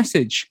wrong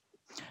message.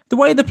 The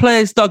way the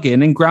players dug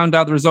in and ground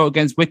out the result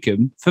against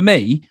Wycombe, for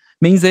me,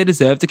 means they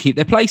deserve to keep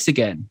their place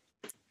again.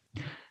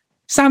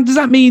 Sam, does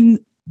that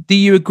mean do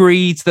you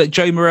agree that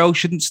Joe Morrell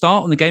shouldn't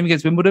start on the game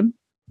against Wimbledon?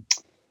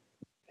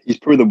 He's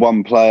probably the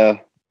one player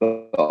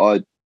that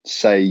I'd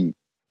say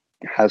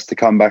has to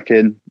come back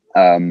in.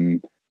 I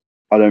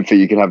don't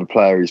think you can have a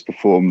player who's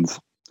performed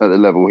at the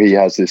level he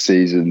has this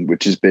season,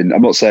 which has been,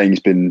 I'm not saying he's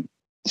been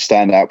the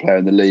standout player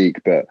in the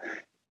league, but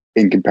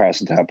in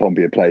comparison to how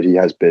Pompey have played, he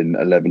has been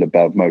a level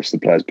above most of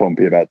the players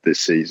Pompey have had this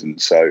season.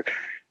 So,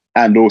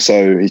 and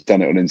also he's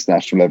done it on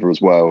international level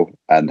as well.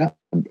 And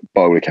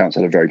by all accounts,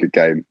 had a very good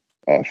game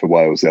for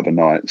Wales the other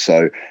night.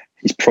 So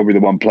he's probably the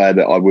one player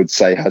that I would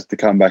say has to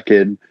come back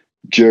in.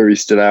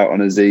 Jury's still out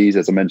on Aziz,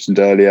 as I mentioned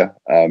earlier.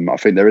 I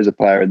think there is a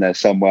player in there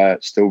somewhere,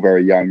 still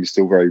very young,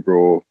 still very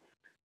raw,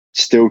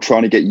 still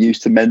trying to get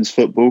used to men's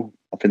football.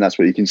 I think that's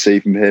what you can see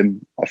from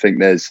him. I think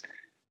there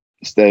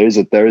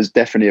is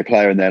definitely a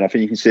player in there, and I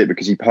think you can see it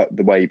because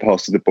the way he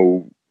passes the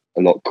ball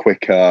a lot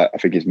quicker. I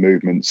think his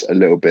movement's a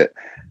little bit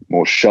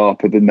more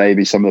sharper than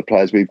maybe some of the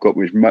players we've got,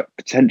 which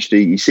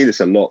potentially, you see this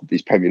a lot,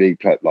 these Premier League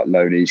players like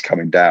loanees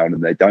coming down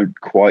and they don't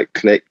quite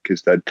click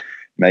because they're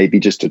maybe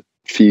just a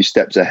few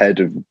steps ahead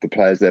of the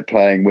players they're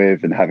playing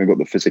with and haven't got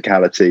the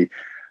physicality.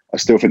 I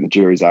still think the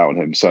jury's out on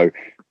him. So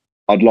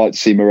I'd like to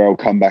see Morrell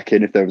come back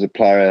in. If there was a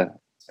player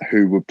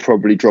who would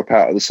probably drop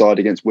out of the side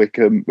against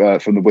Wycombe,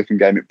 from the Wycombe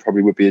game, it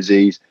probably would be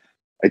Aziz.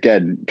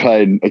 Again,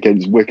 playing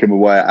against Wycombe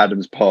away at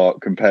Adams Park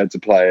compared to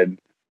playing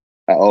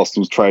at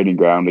Arsenal's training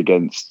ground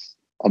against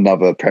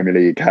another Premier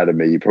League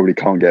academy, you probably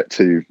can't get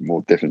two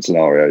more different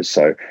scenarios.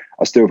 So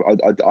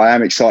I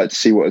am excited to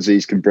see what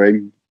Aziz can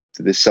bring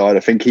to this side.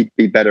 I think he'd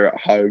be better at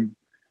home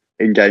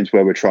in games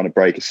where we're trying to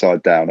break a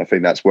side down. I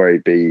think that's where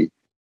he'd be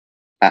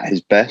at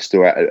his best,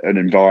 or at an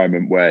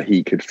environment where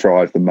he could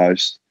thrive the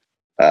most.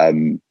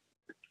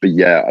 But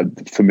yeah,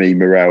 for me,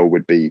 Morrell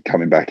would be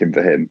coming back in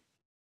for him.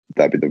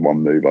 That'd be the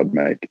one move I'd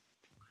make.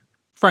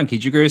 Frankie,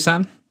 do you agree with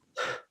Sam?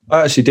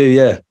 I actually do,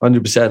 yeah,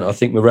 100%. I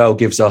think Morrell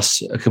gives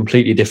us a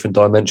completely different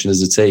dimension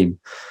as a team.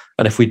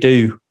 And if we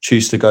do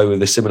choose to go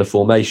with a similar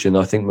formation,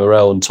 I think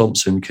Morrell and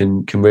Thompson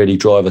can really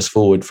drive us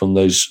forward from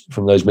those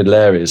middle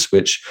areas,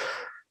 which,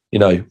 you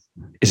know,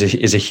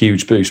 is a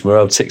huge boost.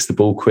 Morrell ticks the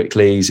ball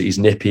quickly. He's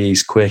nippy,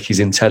 he's quick, he's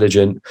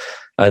intelligent.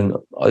 And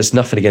there's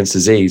nothing against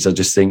Aziz. I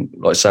just think,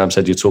 like Sam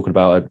said, you're talking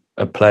about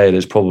a player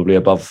that's probably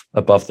above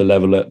the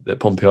level that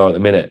Pompey are at the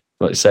minute.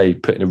 Like I say,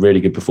 putting a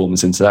really good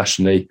performance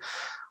internationally.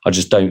 I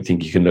just don't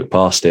think you can look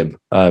past him.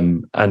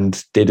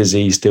 And did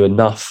Aziz do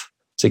enough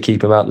to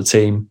keep him out of the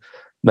team?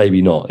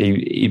 Maybe not.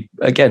 He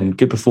again,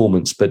 good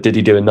performance, but did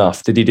he do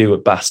enough? Did he do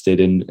what Bass did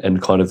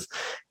and kind of,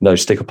 you know,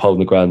 stick a pole in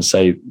the ground and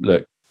say,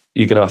 look,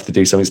 you're going to have to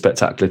do something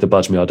spectacular to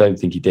budge me? I don't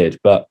think he did.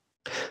 But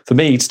for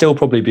me, he'd still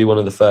probably be one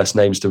of the first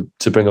names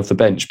to bring off the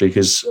bench,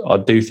 because I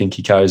do think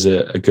he carries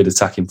a good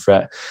attacking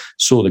threat.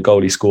 Saw the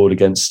goal he scored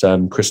against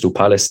Crystal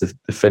Palace. The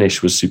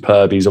finish was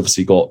superb. He's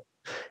obviously got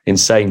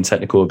insane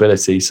technical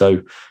ability.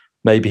 So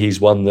maybe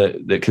he's one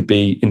that could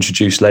be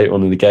introduced later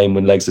on in the game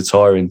when legs are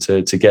tiring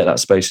to get that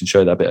space and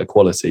show that bit of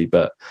quality.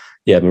 But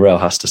yeah, Morrell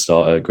has to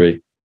start, I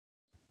agree.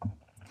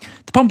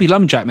 The Pompey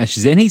Lumberjack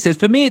messages in. He says,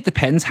 for me, it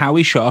depends how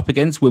we show up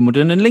against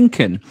Wimbledon and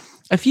Lincoln.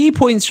 A few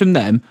points from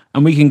them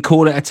and we can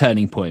call it a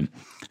turning point.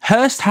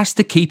 Hurst has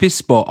to keep his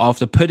spot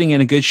after putting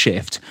in a good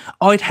shift.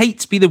 I'd hate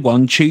to be the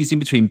one choosing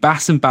between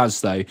Bass and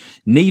Baz, though.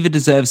 Neither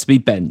deserves to be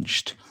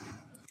benched.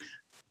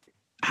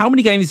 How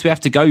many games do we have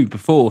to go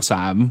before,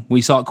 Sam,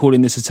 we start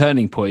calling this a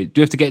turning point?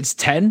 Do we have to get to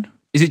 10?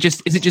 Is it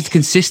just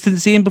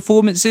consistency in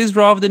performances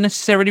rather than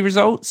necessarily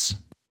results?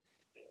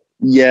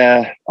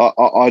 Yeah,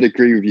 I'd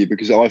agree with you,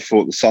 because I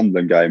thought the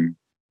Sunderland game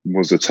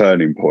was a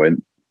turning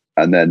point,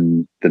 and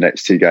then the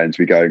next two games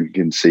we go and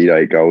concede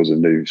 8 goals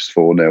and lose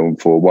 4-0 and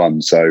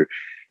 4-1. So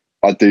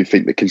I do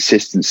think the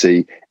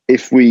consistency,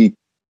 if we,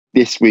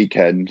 this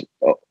weekend,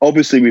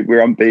 obviously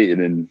we're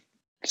unbeaten in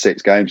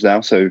 6 games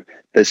now, so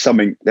there's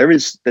something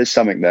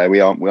there. We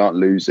aren't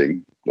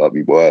losing like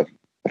we were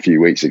a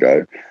few weeks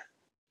ago.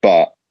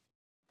 But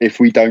if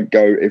we don't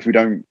go to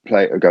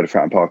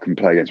Fratton Park and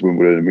play against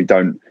Wimbledon, and we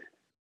don't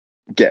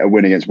get a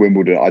win against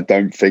Wimbledon, I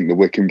don't think the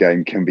Wycombe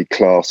game can be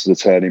classed as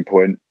a turning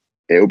point.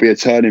 It'll be a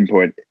turning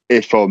point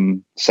if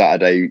on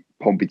Saturday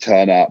Pompey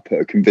turn up,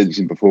 put a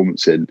convincing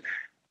performance in,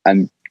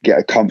 and get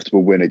a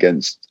comfortable win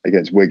against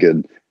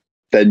Wigan,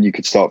 then you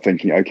could start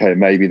thinking, okay,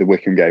 maybe the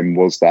Wycombe game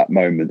was that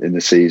moment in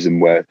the season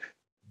where,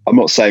 I'm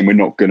not saying we're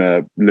not going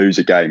to lose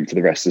a game for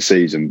the rest of the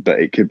season, but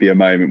it could be a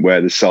moment where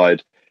the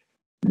side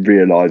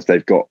realise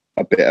they've got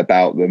a bit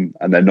about them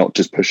and they're not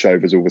just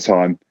pushovers all the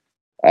time.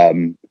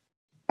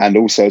 And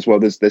also as well,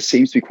 there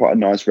seems to be quite a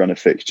nice run of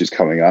fixtures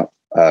coming up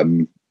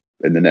in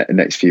the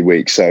next few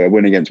weeks. So a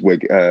win against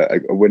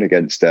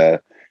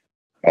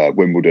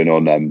Wimbledon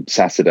on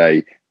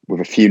Saturday, with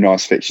a few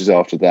nice fixtures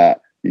after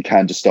that, you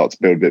can just start to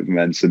build a bit of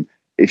momentum.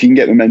 If you can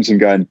get momentum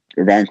going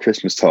around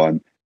Christmas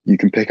time, you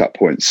can pick up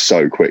points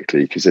so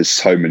quickly because there's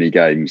so many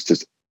games,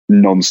 just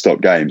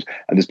non-stop games.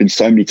 And there's been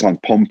so many times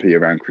Pompey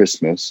around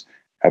Christmas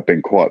have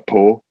been quite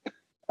poor,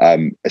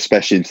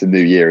 especially into the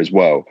new year as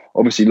well.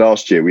 Obviously,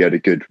 last year we had a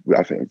good,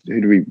 I think,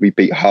 we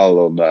beat Hull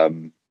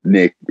on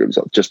it was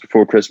just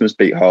before Christmas,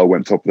 beat Hull,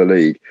 went top of the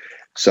league.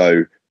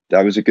 So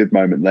that was a good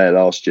moment there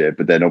last year.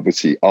 But then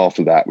obviously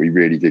after that, we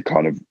really did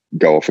kind of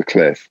go off a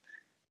cliff.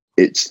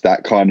 It's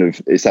that time of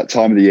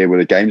the year where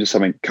the games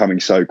are coming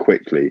so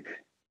quickly.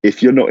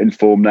 If you're not in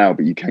form now,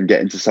 but you can get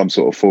into some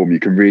sort of form,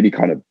 you can really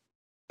kind of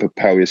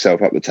propel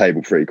yourself up the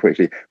table pretty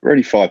quickly. We're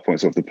only 5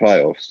 points off the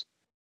playoffs.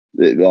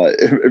 We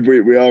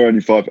are only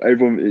 5.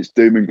 Everyone, it's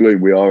doom and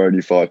gloom. We are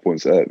only 5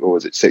 points, or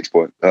is it 6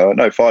 points?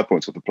 No, 5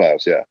 points off the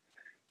playoffs. Yeah.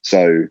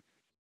 So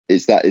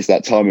it's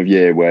that time of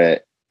year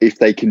where if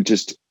they can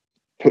just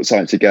put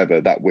something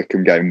together, that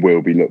Wycombe game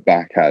will be looked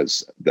back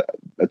as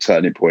a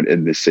turning point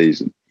in this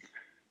season.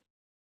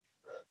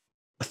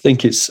 I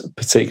think it's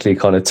particularly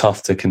kind of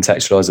tough to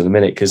contextualise at the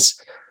minute because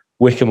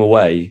Wycombe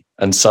away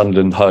and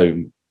Sunderland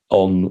home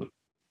on,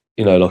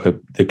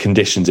 the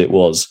conditions it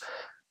was,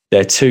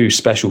 they're two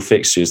special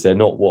fixtures. They're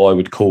not what I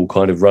would call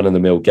kind of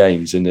run-of-the-mill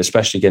games. And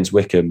especially against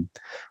Wycombe,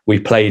 we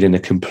played in a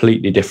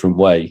completely different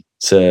way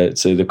to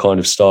the kind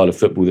of style of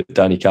football that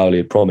Danny Cowley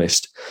had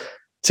promised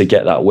to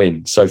get that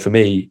win. So for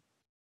me,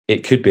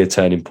 it could be a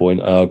turning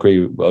point. I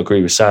agree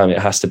with Sam. It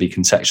has to be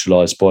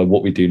contextualised by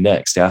what we do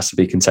next. It has to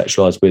be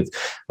contextualised with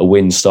a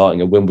win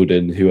starting at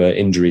Wimbledon, who are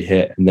injury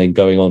hit, and then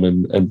going on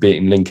and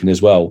beating Lincoln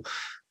as well.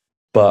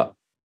 But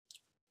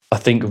I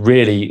think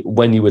really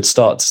when you would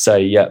start to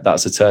say, yeah,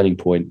 that's a turning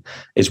point,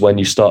 is when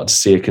you start to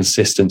see a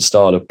consistent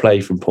style of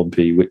play from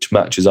Pompey, which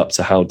matches up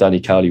to how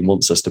Danny Cowley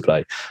wants us to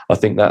play. I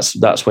think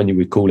that's when you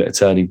would call it a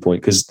turning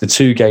point, because the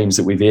two games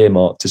that we've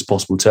earmarked as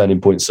possible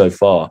turning points so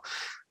far,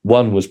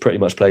 one was pretty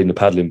much played in the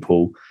paddling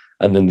pool,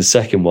 and then the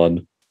second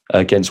one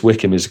against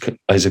Wycombe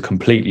is a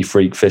completely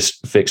freak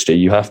fixture.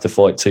 You have to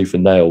fight tooth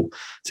and nail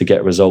to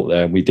get a result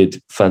there, and we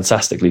did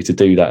fantastically to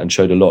do that and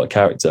showed a lot of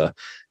character.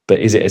 But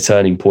is it a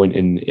turning point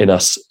in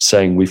us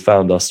saying we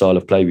found our style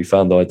of play, we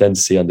found our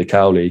identity under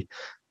Cowley,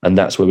 and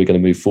that's where we're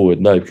going to move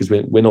forward? No, because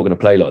we're not going to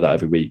play like that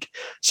every week.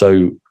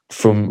 So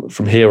from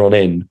here on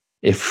in,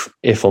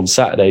 if on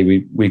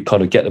Saturday we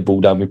kind of get the ball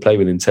down, we play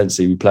with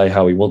intensity, we play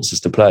how he wants us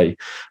to play,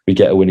 we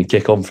get a winning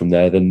kick on from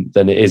there, then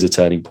it is a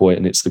turning point,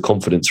 and it's the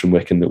confidence from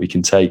Wycombe that we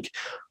can take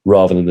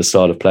rather than the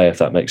style of play, if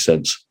that makes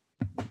sense.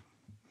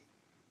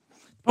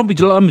 Probably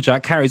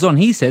Lumberjack carries on.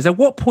 He says, at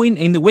what point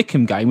in the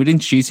Wycombe game would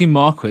introducing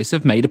Marquis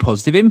have made a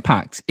positive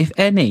impact, if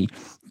any?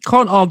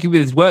 Can't argue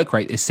with his work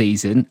rate this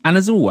season, and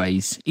as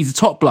always, he's a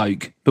top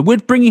bloke, but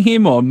would bringing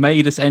him on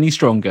made us any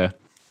stronger?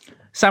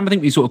 Sam, I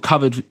think we sort of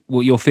covered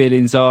what your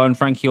feelings are, and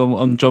Frankie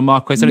on John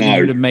Marquis. I don't think you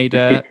would have made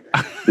a...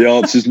 The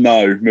answer's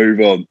no, move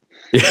on.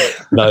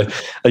 No,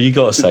 you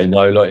got to say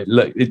no. Like,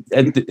 look,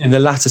 in the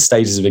latter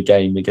stages of a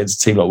game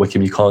against a team like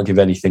Wycombe, you can't give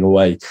anything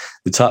away.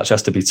 The touch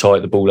has to be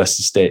tight, the ball has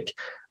to stick.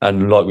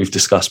 And like we've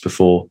discussed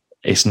before,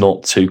 it's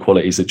not two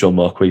qualities that John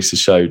Marquis has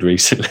showed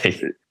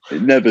recently.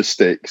 It never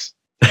sticks.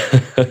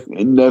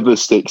 It never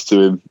sticks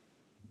to him.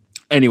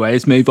 Anyway,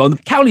 let's move on.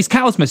 Cowley's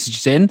Cows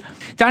messages in.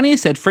 Danny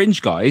has said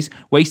Fringe guys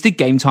wasted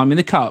game time in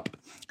the Cup.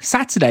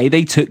 Saturday,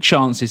 they took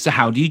chances, so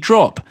how do you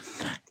drop?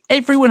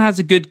 Everyone has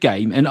a good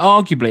game and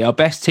arguably our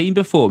best team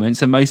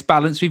performance and most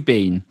balanced we've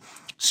been.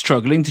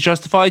 Struggling to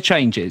justify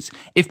changes.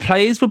 If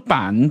players were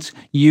banned,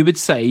 you would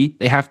say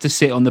they have to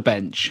sit on the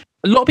bench.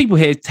 A lot of people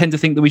here tend to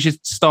think that we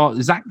should start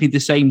exactly the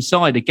same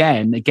side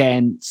again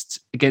against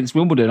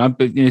Wimbledon. I've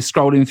been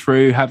scrolling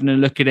through, having a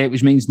look at it,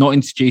 which means not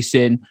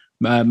introducing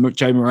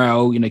Joe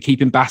Morrell,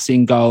 keeping Bass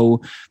in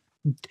goal.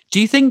 Do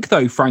you think,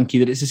 though, Frankie,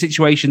 that it's a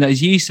situation that,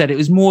 as you said, it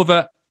was more of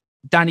a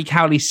Danny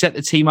Cowley set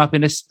the team up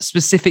in a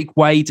specific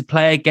way to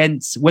play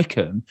against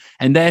Wycombe,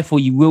 and therefore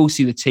you will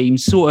see the team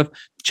sort of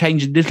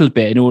change a little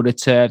bit in order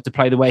to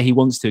play the way he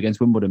wants to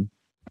against Wimbledon?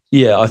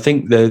 Yeah, I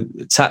think the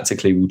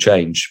tactically will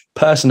change.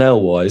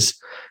 Personnel-wise,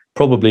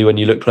 probably when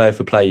you look player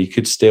for player, you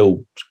could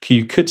still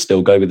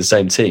go with the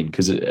same team,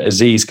 because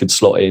Aziz could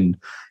slot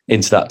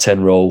into that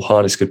 10 role,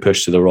 Harness could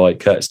push to the right,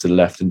 Curtis to the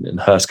left,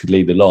 and Hurst could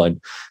lead the line.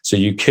 So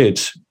you could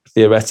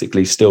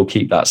theoretically still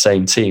keep that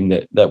same team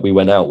that we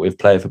went out with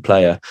player for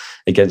player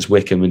against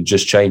Wycombe and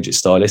just change it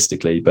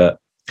stylistically. But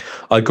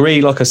I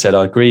agree, like I said,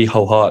 I agree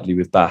wholeheartedly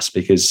with Bass,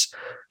 because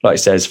like it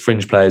says,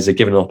 fringe players are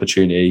given an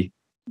opportunity.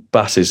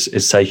 Bass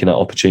is taking that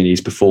opportunity, he's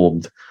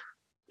performed.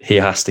 he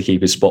has to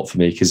keep his spot for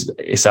me because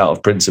it's out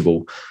of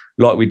principle.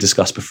 Like we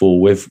discussed before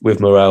with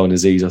Morel and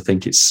Aziz, I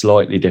think it's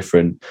slightly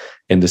different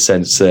in the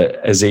sense that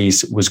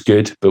Aziz was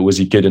good, but was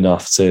he good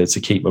enough to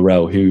keep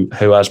Morel, who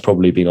has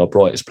probably been our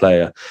brightest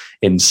player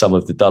in some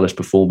of the dullest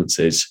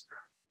performances?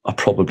 I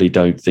probably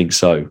don't think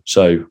so.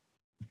 So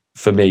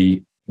for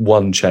me,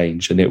 one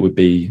change and it would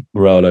be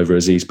Morel over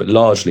Aziz. But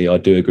largely, I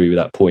do agree with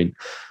that point.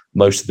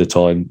 Most of the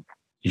time,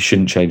 you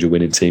shouldn't change a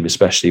winning team,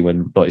 especially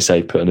when, like you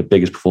say, put on the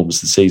biggest performance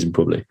of the season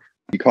probably.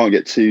 You can't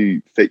get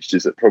two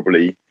fixtures that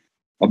probably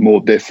are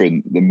more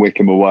different than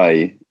Wycombe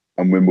away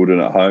and Wimbledon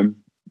at home.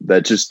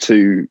 They're just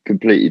two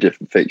completely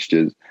different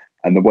fixtures,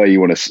 and the way you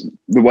want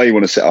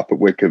to set up at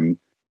Wycombe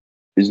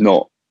is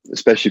not,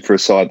 especially for a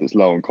side that's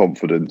low on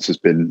confidence, has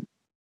been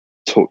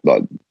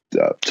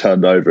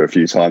turned over a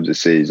few times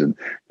this season.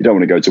 You don't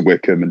want to go to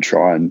Wycombe and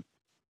try and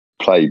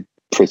play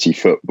pretty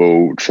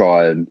football,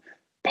 try and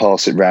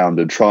pass it round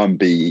and try and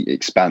be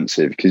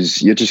expansive,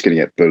 because you're just going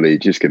to get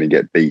bullied, just going to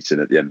get beaten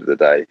at the end of the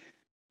day.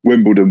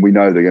 Wimbledon, we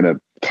know they're going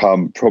to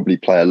come, probably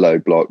play a low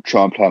block,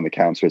 try and play on the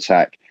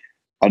counter-attack.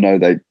 I know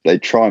they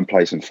try and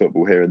play some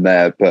football here and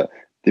there, but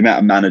the amount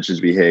of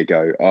managers we hear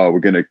go, we're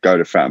going to go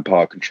to Fountain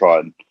Park and try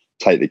and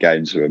take the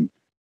game to them.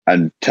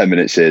 And 10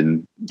 minutes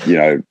in,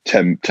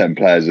 10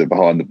 players are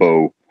behind the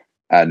ball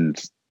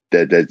and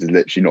they're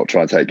literally not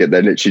trying to take it.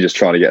 They're literally just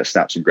trying to get a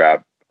snatch and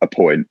grab, a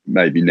point,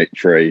 maybe nick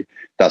free.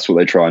 That's what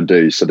they try and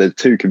do. So they're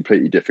two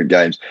completely different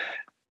games.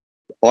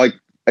 Like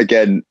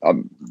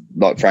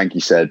Frankie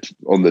said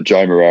on the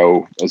Joe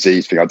Morel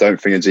Aziz thing, I don't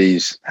think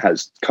Aziz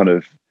has kind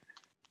of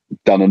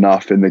done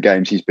enough in the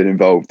games he's been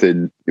involved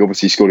in. He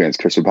obviously scored against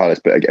Crystal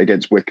Palace, but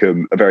against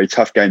Wycombe, a very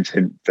tough game for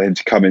him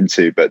to come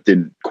into, but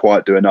didn't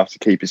quite do enough to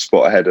keep his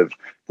spot ahead of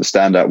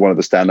one of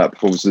the standout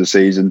performances of the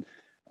season.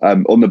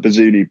 On the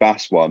Bazunu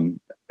Bass one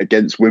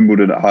against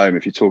Wimbledon at home,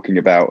 if you're talking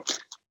about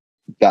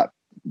that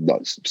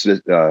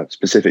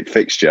specific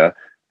fixture,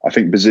 I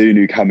think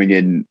Bazunu coming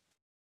in,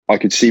 I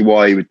could see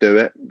why he would do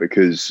it,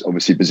 because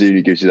obviously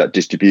Bazunu gives you that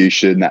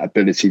distribution, that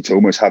ability to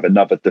almost have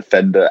another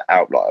defender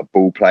out, like a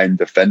ball-playing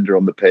defender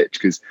on the pitch,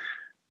 because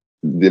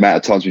the amount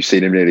of times we've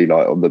seen him really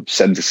like on the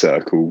centre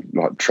circle,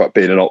 like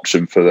being an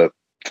option for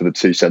the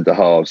two centre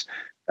halves,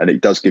 and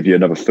it does give you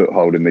another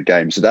foothold in the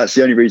game. So that's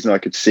the only reason I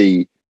could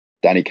see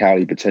Danny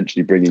Cowley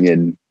potentially bringing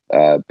in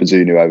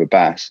Bazunu over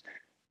Bass.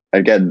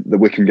 Again, the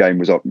Wycombe game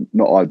was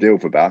not ideal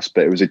for Bass,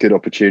 but it was a good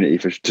opportunity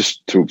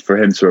for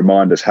him to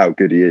remind us how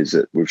good he is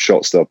with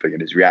shot stopping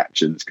and his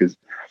reactions. Because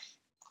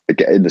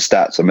in the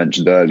stats I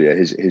mentioned earlier,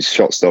 his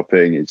shot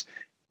stopping, his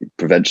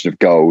prevention of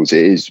goals,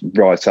 it is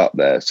right up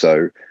there.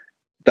 So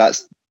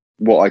that's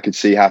what I could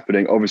see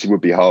happening. Obviously, it would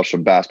be harsh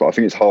on Bass, but I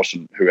think it's harsh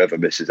on whoever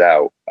misses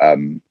out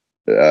in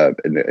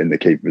the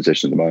keeper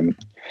position at the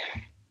moment.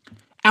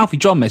 Alfie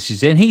John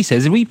messages in. He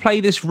says, if we play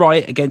this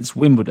right against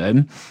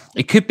Wimbledon,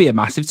 it could be a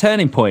massive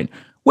turning point.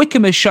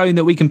 Wycombe has shown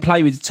that we can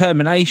play with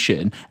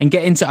determination and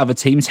get into other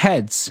teams'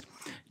 heads.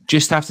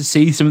 Just have to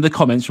see some of the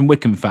comments from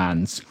Wycombe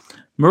fans.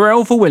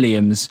 Morel for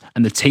Williams,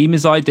 and the team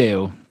is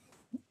ideal.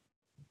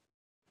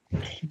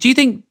 Do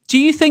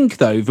you think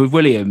though, with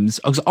Williams,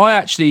 because I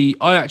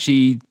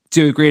actually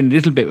do agree a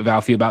little bit with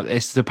Alfie about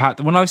this, the fact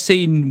that when I've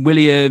seen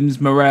Williams,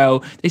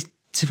 Morel,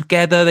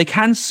 together, they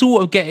can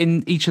sort of get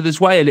in each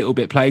other's way a little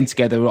bit playing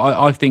together.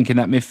 I think in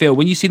that midfield,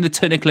 when you see the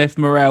Tunnicliffe,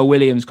 Morel,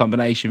 Williams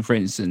combination, for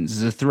instance,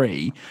 as a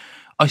three,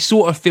 I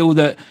sort of feel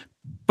that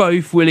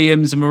both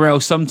Williams and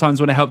Morel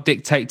sometimes want to help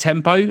dictate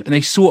tempo, and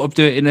they sort of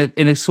do it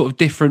in a sort of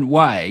different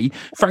way.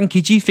 Frankie,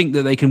 do you think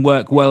that they can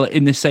work well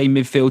in the same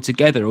midfield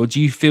together, or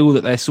do you feel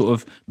that they're sort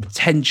of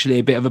potentially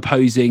a bit of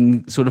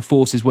opposing sort of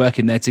forces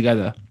working there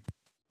together?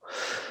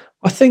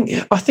 I think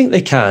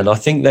they can. I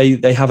think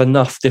they have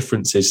enough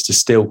differences to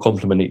still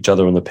complement each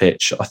other on the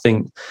pitch. I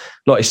think,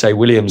 like you say,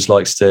 Williams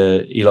likes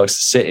to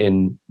sit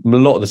in a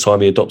lot of the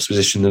time. He adopts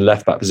position in the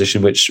left back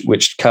position,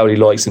 which Cowley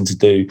likes him to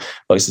do.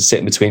 Likes to sit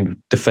in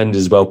between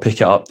defenders as well,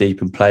 pick it up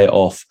deep and play it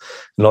off.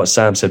 And like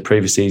Sam said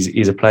previously,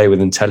 he's a player with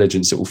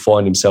intelligence that will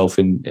find himself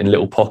in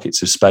little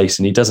pockets of space,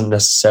 and he doesn't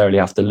necessarily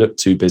have to look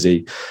too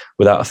busy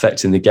without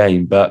affecting the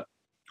game. But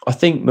I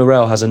think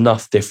Morel has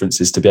enough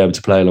differences to be able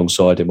to play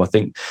alongside him. I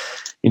think,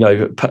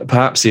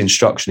 perhaps the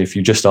instruction, if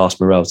you just ask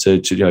Morel to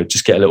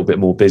just get a little bit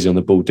more busy on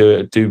the ball,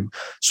 do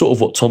sort of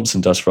what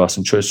Thompson does for us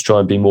and try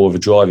and be more of a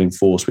driving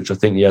force, which I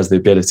think he has the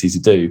ability to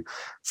do,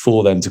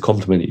 for them to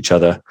complement each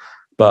other.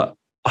 But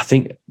I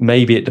think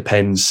maybe it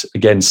depends,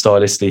 again,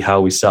 stylistically, how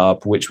we set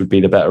up, which would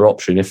be the better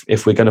option.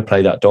 If we're going to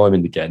play that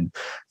diamond again,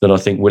 then I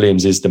think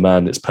Williams is the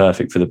man that's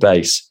perfect for the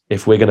base.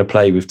 If we're going to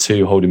play with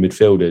two holding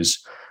midfielders,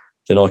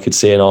 then I could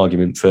see an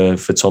argument for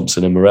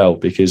Thompson and Morel,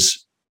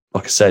 because,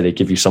 like I say, they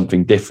give you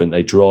something different.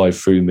 They drive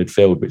through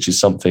midfield, which is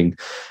something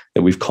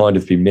that we've kind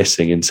of been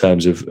missing in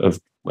terms of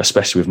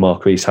especially with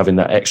Mark Rees, having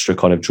that extra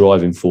kind of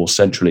driving force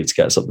centrally to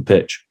get us up the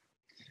pitch.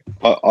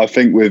 I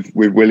think with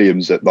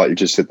Williams, like you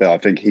just said there, I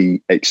think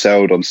he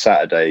excelled on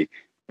Saturday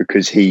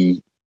because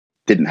he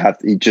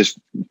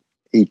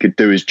could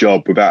do his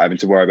job without having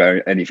to worry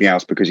about anything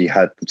else, because he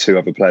had the two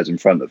other players in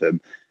front of him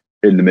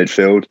in the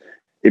midfield.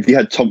 if you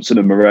had Thompson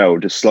and Morel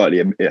just slightly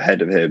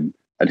ahead of him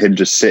and him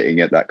just sitting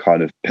at that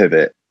kind of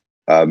pivot,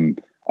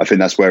 I think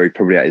that's where he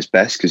probably at his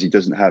best, because he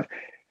doesn't have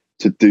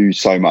to do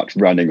so much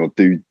running, or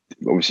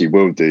obviously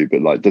will do,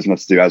 but like doesn't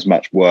have to do as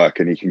much work,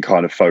 and he can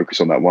kind of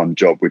focus on that one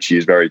job, which he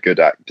is very good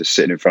at, just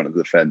sitting in front of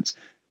the defence,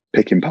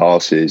 picking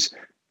passes,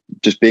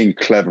 just being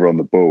clever on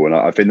the ball. And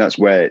I think that's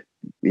where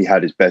he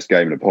had his best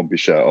game in a Pompey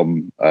shirt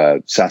on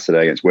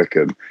Saturday against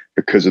Wycombe,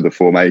 because of the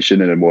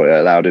formation and what it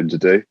allowed him to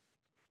do.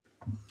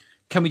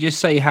 Can we just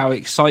say how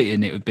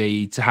exciting it would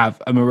be to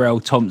have a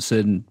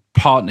Morel-Thompson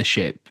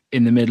partnership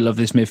in the middle of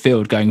this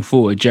midfield going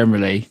forward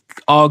generally?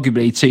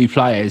 Arguably two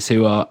players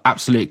who are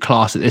absolute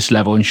class at this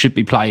level and should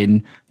be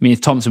playing. I mean,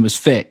 if Thompson was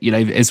fit,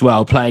 as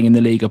well, playing in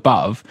the league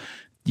above,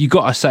 you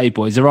got to say,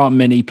 boys, there aren't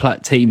many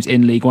teams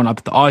in League One,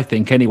 I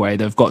think anyway,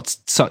 that have got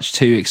such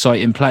two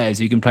exciting players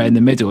who can play in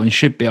the middle and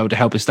should be able to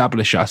help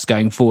establish us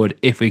going forward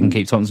if we can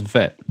keep Thompson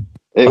fit.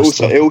 It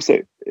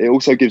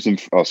also gives them.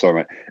 Oh, sorry,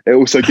 mate. It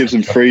also gives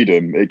them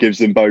freedom. It gives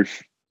them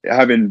both.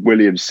 Having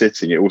Williams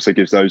sitting, it also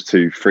gives those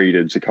two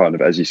freedom to kind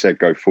of, as you said,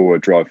 go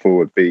forward, drive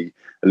forward, be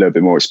a little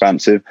bit more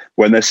expansive.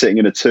 When they're sitting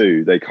in a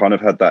two, they kind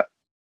of had that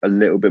a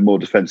little bit more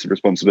defensive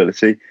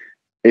responsibility.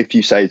 If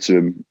you say to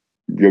them,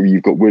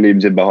 you've got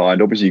Williams in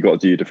behind, obviously you've got to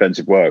do your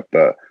defensive work,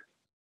 but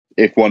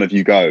if one of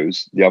you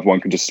goes, the other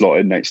one can just slot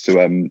in next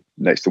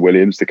to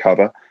Williams to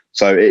cover.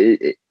 So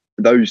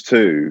those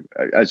two,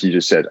 as you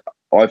just said,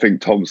 I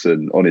think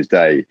Thompson on his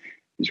day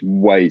is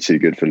way too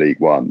good for League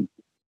One.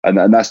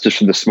 And that's just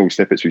from the small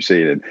snippets we've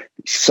seen. And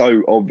it's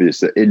so obvious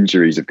that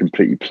injuries have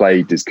completely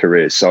plagued his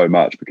career so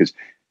much, because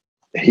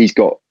he's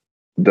got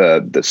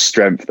the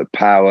strength, the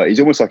power. He's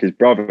almost like his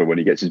brother when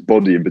he gets his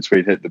body in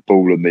between hit the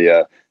ball and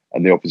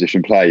the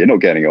opposition player. You're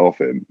not getting it off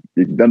him.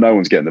 No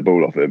one's getting the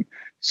ball off him.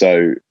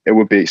 So it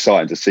would be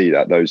exciting to see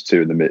those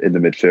two in the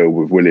midfield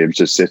with Williams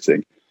just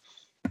sitting.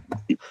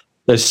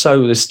 There's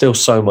still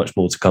so much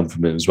more to come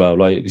from him as well.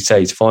 Like you say,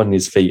 he's finding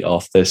his feet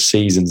after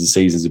seasons and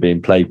seasons of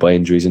being plagued by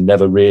injuries, and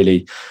never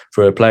really,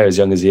 for a player as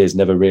young as he is,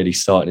 never really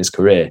starting his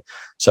career.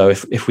 So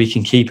if we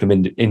can keep him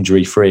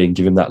injury free and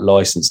give him that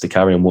license to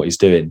carry on what he's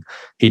doing,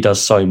 he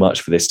does so much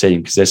for this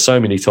team. Because there's so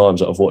many times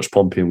that I've watched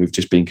Pompey and we've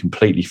just been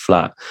completely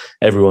flat.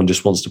 Everyone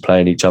just wants to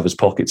play in each other's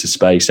pockets of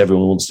space.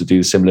 Everyone wants to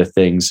do similar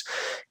things.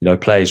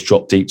 Players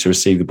drop deep to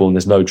receive the ball and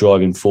there's no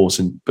driving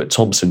force. But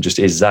Thompson just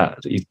is that.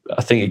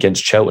 I think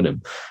against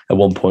Cheltenham at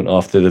one point,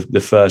 after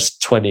the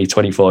first 20,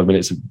 25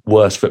 minutes of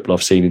worst football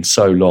I've seen in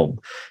so long,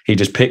 he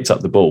just picked up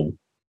the ball,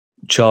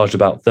 charged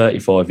about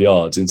 35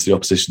 yards into the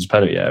opposition's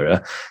penalty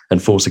area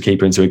and forced the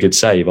keeper into a good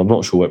save. I'm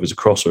not sure whether it was a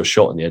cross or a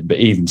shot in the end, but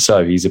even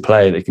so, he's a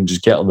player that can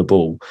just get on the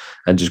ball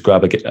and just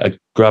grab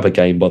a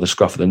game by the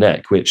scruff of the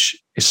neck, which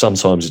is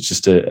sometimes it's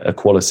just a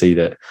quality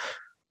that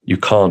you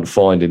can't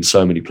find in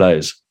so many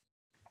players.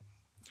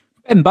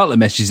 Ben Butler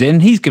messages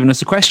in. He's given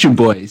us a question,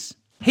 boys.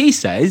 He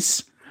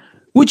says,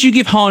 would you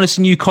give Harness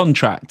a new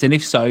contract? And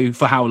if so,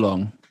 for how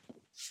long?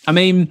 I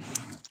mean,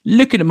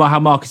 looking at how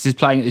Marcus is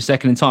playing at this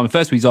second in time,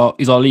 first of all,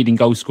 he's our leading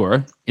goal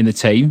scorer in the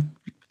team.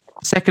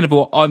 Second of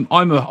all,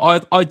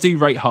 I do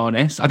rate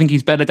Harness. I think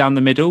he's better down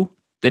the middle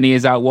than he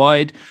is out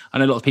wide. I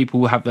know a lot of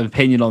people have an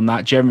opinion on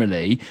that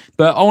generally,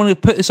 but I want to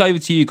put this over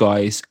to you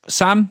guys.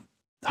 Sam,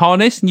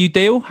 Harness, new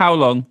deal, how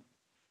long?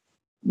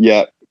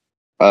 Yeah,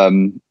 I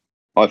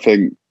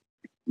think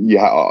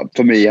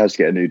for me, he has to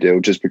get a new deal,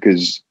 just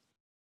because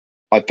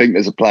I think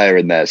there's a player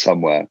in there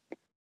somewhere,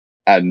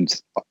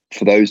 and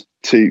for those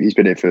two, he's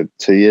been here for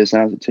 2 years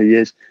now. Is it 2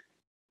 years?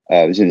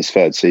 He's in his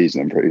third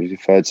season. I'm pretty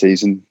third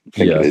season. I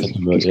think it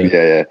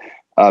is.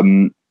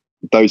 Yeah.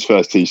 Those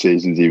first 2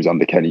 seasons, he was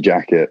under Kenny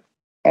Jackett,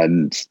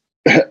 and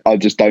I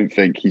just don't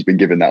think he's been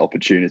given that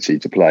opportunity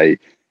to play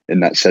in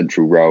that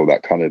central role,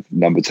 that kind of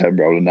number 10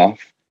 role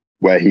enough,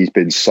 where he's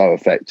been so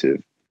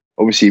effective.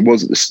 Obviously, he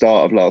was at the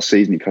start of last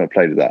season. He kind of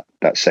played at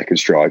that second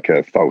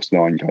striker, false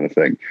nine kind of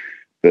thing,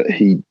 but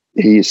he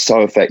is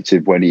so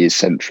effective when he is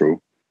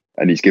central.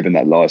 And he's given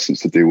that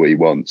license to do what he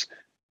wants.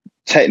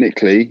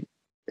 Technically,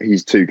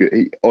 he's too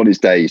good. On his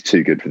day, he's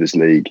too good for this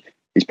league.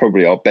 He's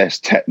probably our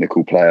best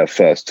technical player,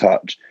 first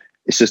touch.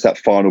 It's just that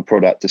final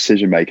product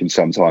decision-making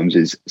sometimes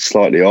is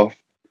slightly off.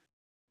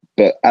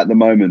 But at the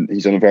moment,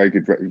 he's on a very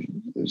good...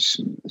 It's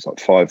like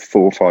 4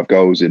 or 5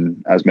 goals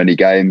in as many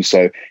games.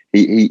 So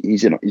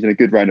he's in a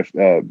good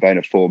vein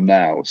of form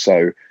now.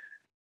 So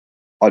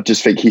I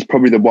just think he's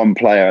probably the one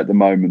player at the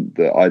moment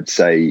that I'd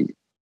say,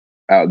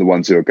 out of the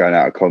ones who are going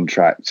out of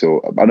contract,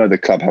 or I know the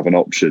club have an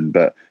option,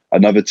 but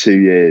another 2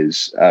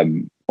 years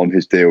on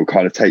his deal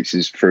kind of takes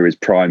us through his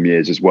prime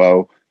years as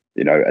well,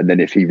 and then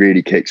if he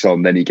really kicks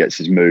on, then he gets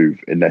his move,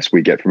 unless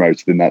we get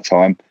promoted in that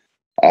time.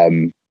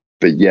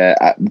 But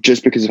yeah,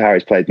 just because of how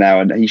he's played now,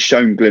 and he's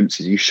shown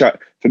glimpses,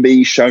 for me,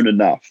 he's shown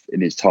enough in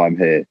his time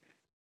here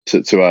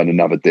to earn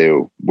another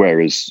deal,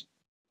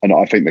 and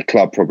I think the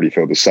club probably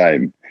feel the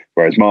same,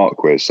 whereas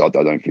Marquis, I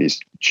don't think he's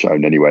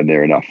shown anywhere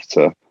near enough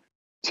to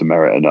to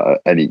merit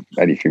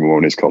anything more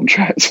on his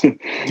contract.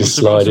 Just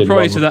slide in.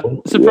 Surprised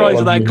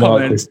with that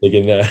comment.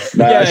 In there.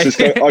 It's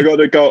just I got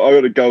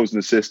the goals and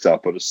assists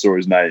up. I just saw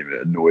his name.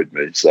 It annoyed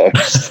me. So,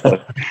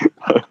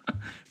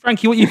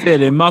 Frankie, what are you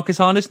feeling? Marcus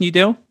Harness, new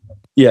deal?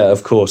 Yeah,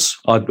 of course.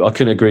 I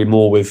couldn't agree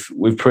more with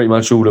pretty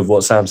much all of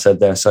what Sam said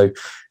there. So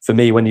for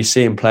me, when you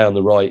see him play on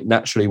the right,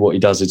 naturally what he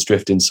does is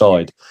drift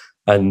inside.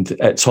 And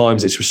at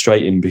times it's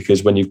frustrating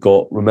because when you've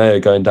got Romeo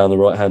going down the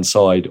right-hand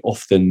side,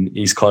 often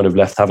he's kind of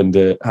left having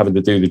to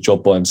do the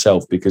job by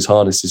himself because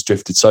Harness has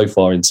drifted so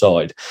far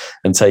inside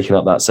and taken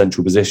up that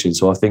central position.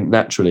 So I think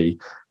naturally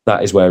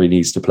that is where he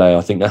needs to play.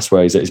 I think that's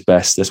where he's at his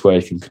best. That's where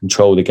he can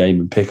control the game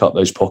and pick up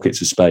those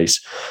pockets of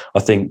space. I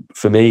think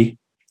for me,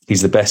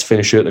 he's the best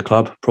finisher at the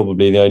club.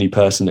 Probably the only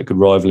person that could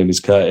rival him is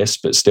Curtis.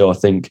 But still, I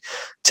think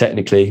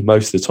technically,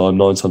 most of the time,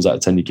 9 times out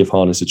of 10, you give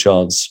Harness a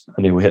chance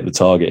and he will hit the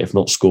target, if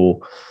not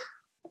score.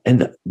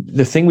 And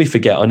the thing we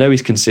forget, I know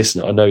he's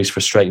consistent, I know he's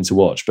frustrating to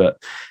watch,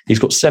 but he's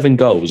got 7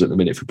 goals at the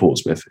minute for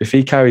Portsmouth. If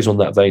he carries on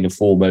that vein of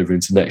form over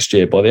into next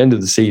year, by the end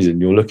of the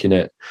season, you're looking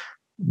at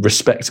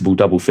respectable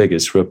double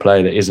figures for a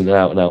player that isn't an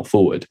out-and-out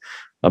forward.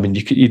 I mean,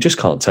 you just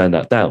can't turn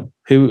that down.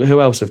 Who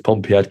else have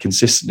Pompey had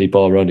consistently,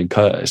 bar Ron and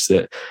Curtis,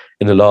 that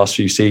in the last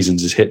few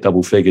seasons has hit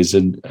double figures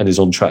and is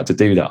on track to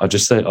do that?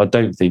 I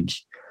don't think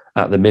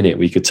at the minute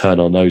we could turn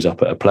our nose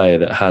up at a player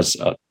that has,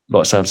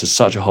 like Sam says,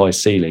 such a high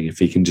ceiling. If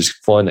he can just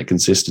find that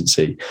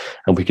consistency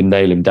and we can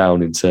nail him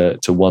down into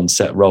one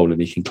set role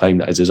and he can claim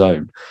that as his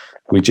own,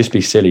 we'd just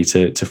be silly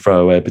to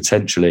throw away a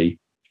potentially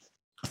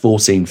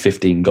 14,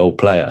 15 goal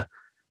player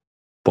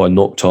by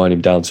not tying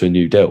him down to a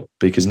new deal.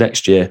 Because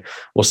next year,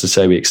 what's to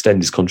say we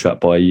extend his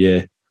contract by a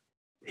year,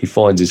 he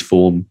finds his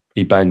form,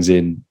 he bangs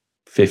in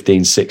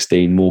 15,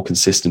 16, more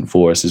consistent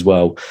for us as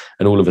well.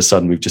 And all of a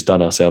sudden, we've just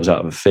done ourselves out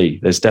of a fee.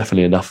 There's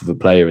definitely enough of a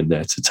player in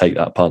there to take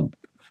that punt.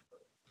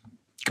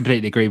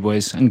 Completely agree,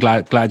 boys. And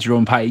glad you're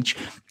on page.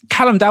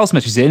 Callum Dowse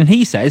messages in and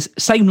he says,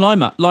 same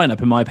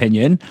lineup in my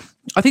opinion.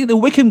 I think the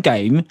Wycombe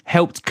game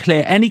helped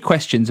clear any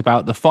questions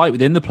about the fight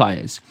within the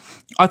players.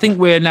 I think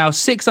we're now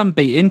 6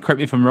 unbeaten. Correct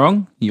me if I'm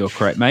wrong. You're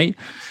correct, mate.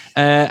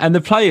 And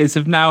the players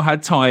have now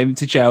had time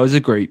to gel as a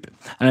group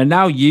and are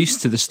now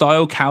used to the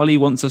style Cowley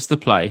wants us to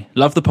play.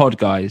 Love the pod,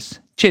 guys.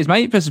 Cheers,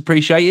 mate. That's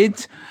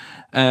appreciated.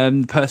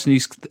 The person who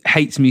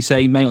hates me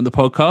saying mate on the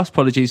podcast,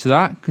 apologies for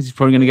that, because he's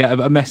probably going to get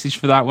a message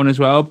for that one as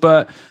well.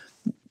 But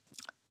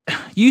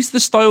use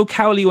the style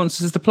Cowley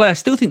wants us to play. I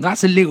still think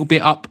that's a little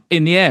bit up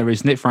in the air,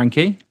 isn't it,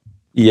 Frankie?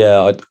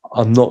 Yeah,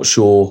 I'm not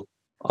sure.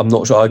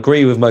 I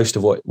agree with most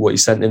of what he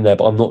sent in there,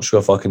 but I'm not sure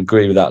if I can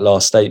agree with that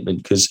last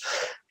statement because,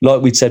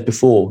 like we'd said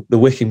before, the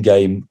Wycombe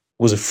game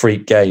was a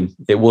freak game.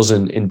 It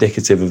wasn't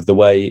indicative of the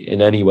way,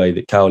 in any way,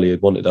 that Cowley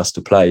had wanted us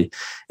to play.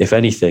 If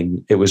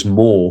anything, it was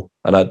more,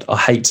 and I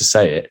hate to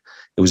say it,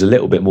 it was a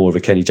little bit more of a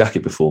Kenny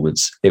Jackett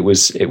performance. It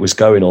was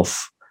going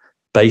off,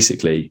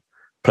 basically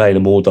playing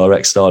a more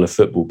direct style of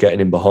football, getting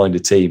in behind a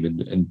team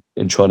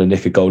and trying to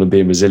nick a goal and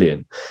being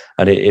resilient.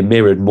 And it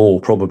mirrored more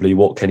probably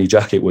what Kenny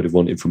Jackett would have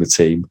wanted from a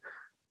team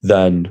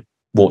than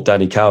what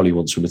Danny Cowley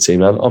wants from a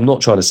team. And I'm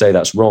not trying to say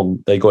that's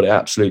wrong. They got it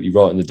absolutely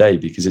right on the day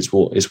because it's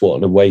what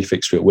an away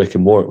fixture at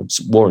Wycombe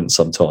warrants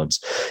sometimes.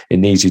 It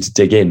needs you to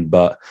dig in.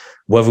 But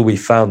whether we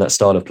found that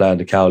style of play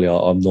under Cowley,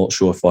 I'm not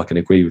sure if I can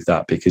agree with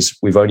that because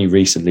we've only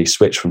recently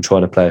switched from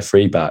trying to play a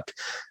free back,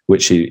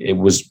 which he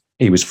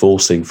was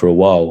forcing for a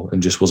while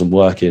and just wasn't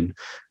working.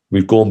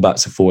 We've gone back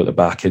to 4 at the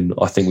back, and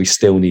I think we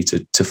still need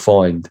to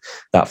find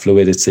that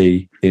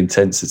fluidity, the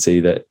intensity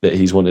that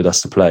he's wanted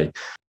us to play.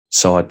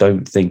 So I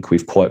don't think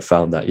we've quite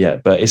found that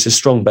yet. But it's a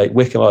strong base.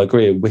 Wycombe, I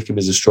agree, Wycombe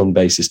is a strong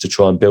basis to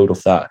try and build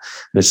off that.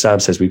 And as Sam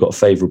says, we've got a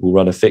favourable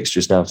run of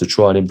fixtures now to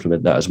try and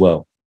implement that as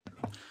well.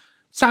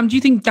 Sam, do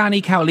you think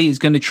Danny Cowley is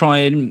going to try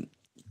and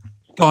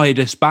guide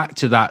us back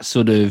to that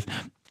sort of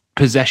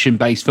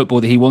possession-based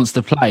football that he wants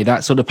to play,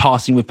 that sort of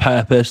passing with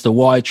purpose, the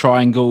wide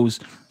triangles,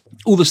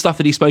 all the stuff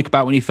that he spoke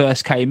about when he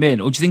first came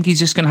in? Or do you think he's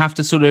just going to have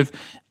to sort of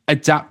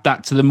adapt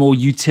that to the more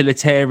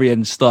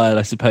utilitarian style,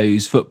 I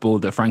suppose, football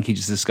that Frankie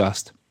just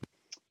discussed?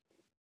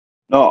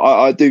 No,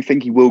 I do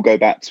think he will go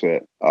back to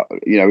it.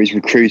 He's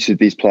recruited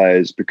these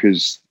players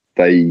because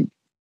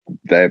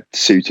they're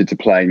suited to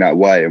playing that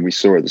way. And we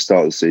saw at the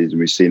start of the season,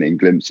 we've seen it in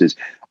glimpses.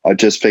 I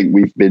just think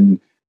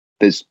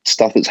there's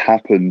stuff that's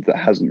happened that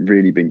hasn't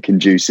really been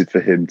conducive for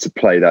him to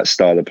play that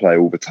style of play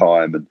all the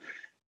time. And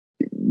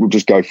we'll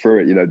just go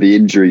through it. The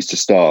injuries to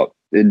start,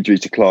 injury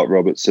to Clark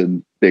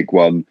Robertson, big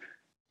one.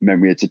 And then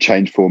we had to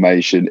change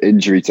formation,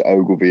 injury to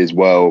Ogilvie as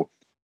well,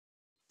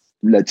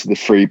 led to the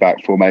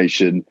 3-back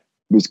formation.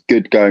 Was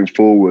good going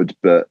forward,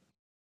 but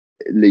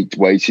it leaked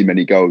way too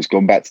many goals.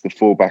 Gone back to the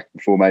 4-back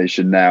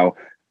formation now.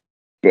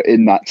 But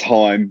in that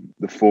time,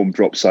 the form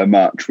dropped so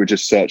much. We're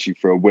just searching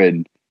for a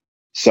win.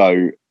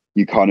 So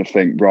you kind of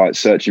think, right,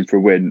 searching for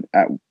a win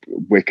at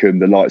Wycombe,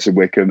 the likes of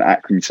Wycombe,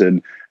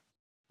 Accrington.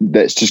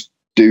 Let's just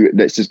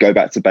go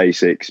back to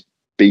basics,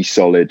 be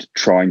solid,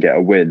 try and get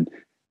a win.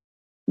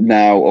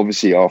 Now,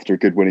 obviously, after a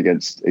good win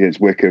against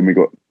Wycombe, we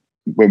got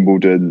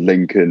Wimbledon,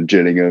 Lincoln,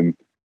 Gillingham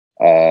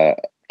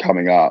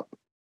coming up.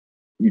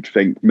 you'd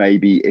think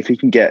maybe if he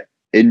can get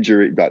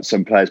injury, like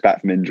some players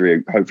back from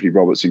injury, hopefully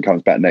Robertson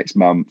comes back next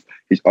month.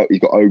 He's got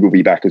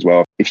Ogilvie back as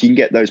well. If you can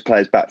get those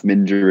players back from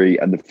injury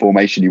and the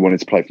formation you wanted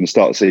to play from the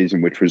start of the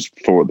season, which was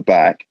 4 at the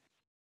back,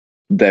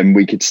 then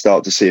we could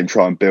start to see him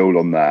try and build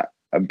on that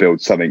and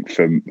build something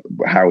from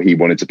how he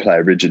wanted to play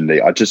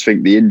originally. I just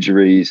think the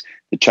injuries,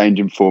 the change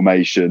in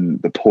formation,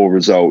 the poor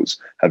results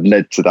have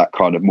led to that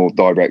kind of more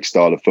direct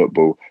style of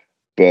football.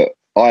 But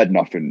I had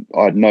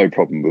no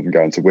problem with him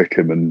going to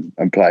Wycombe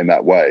and playing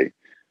that way.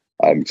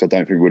 Because I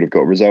don't think we would have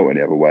got a result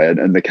any other way.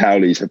 And the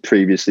Cowleys have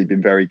previously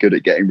been very good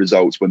at getting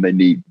results when they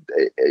need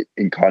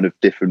in kind of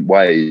different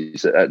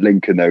ways. At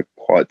Lincoln, they're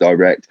quite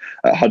direct.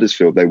 At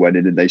Huddersfield, they went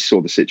in and they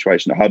saw the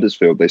situation at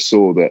Huddersfield. They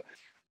saw that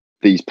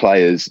these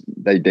players,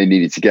 they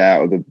needed to get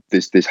out of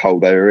this hole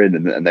they were in,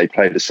 and they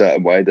played a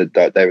certain way,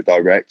 that they were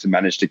direct and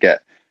managed to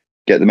get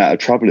them out of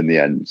trouble in the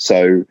end.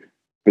 So,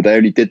 but they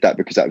only did that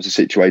because that was the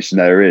situation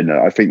they were in. And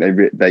I think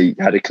they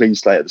had a clean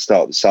slate at the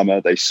start of the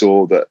summer. They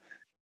saw that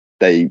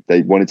they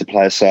wanted to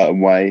play a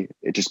certain way.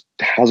 It just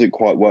hasn't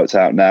quite worked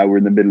out now. We're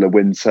in the middle of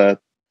winter.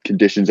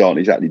 Conditions aren't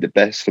exactly the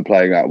best for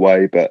playing that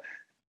way, but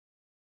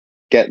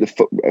get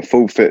a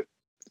full fit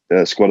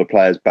squad of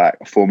players back,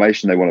 a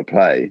formation they want to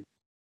play.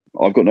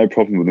 I've got no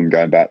problem with them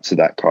going back to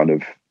that kind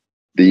of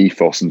the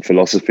ethos and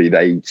philosophy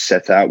they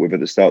set out with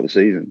at the start of the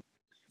season.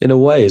 In a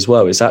way as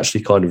well, it's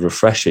actually kind of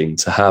refreshing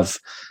to have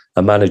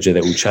a manager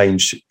that will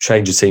change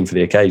a team for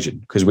the occasion,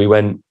 because we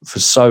went for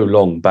so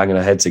long banging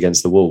our heads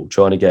against the wall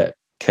trying to get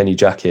Kenny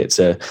Jackett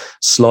to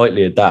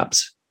slightly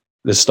adapt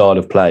the style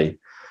of play,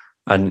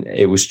 and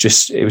it was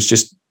just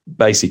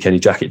basically Kenny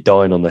Jackett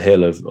dying on the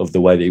hill of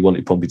the way that he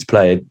wanted Pompey to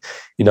play. And,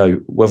 you know,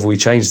 whether we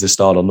change the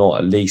style or not,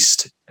 at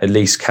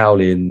least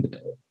Cowley and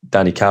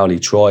Danny Cowley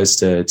tries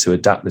to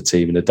adapt the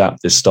team and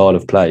adapt the style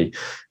of play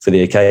for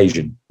the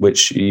occasion,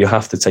 which you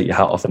have to take your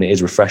hat off. And it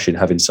is refreshing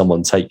having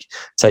someone take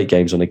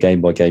games on a game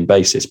by game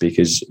basis,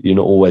 because you're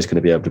not always going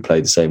to be able to play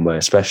the same way,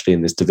 especially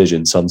in this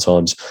division.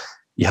 Sometimes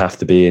you have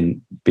to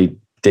be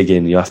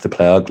digging, you have to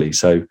play ugly.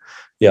 So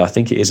yeah, I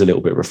think it is a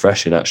little bit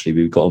refreshing actually.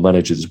 We've got a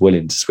manager that's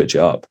willing to switch it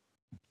up.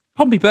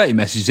 Pompey Bertie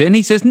messages in,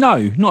 he says,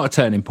 no, not a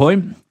turning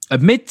point. A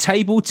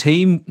mid-table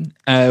team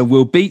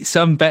will beat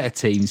some better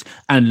teams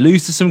and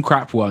lose to some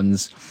crap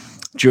ones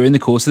during the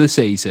course of the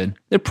season.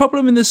 The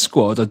problem in the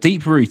squad are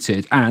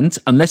deep-rooted, and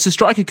unless a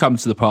striker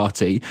comes to the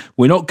party,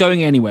 we're not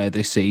going anywhere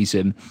this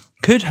season.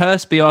 Could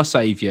Hurst be our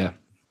saviour?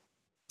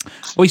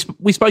 We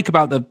spoke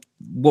about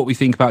what we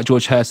think about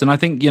George Hurst, and I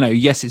think,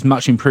 yes, it's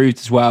much improved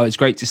as well. It's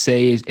great to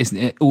see, isn't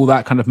it, all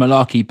that kind of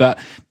malarkey, but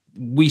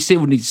we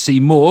still need to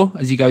see more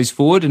as he goes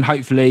forward, and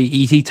hopefully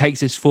he takes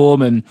this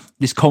form and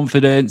this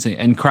confidence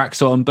and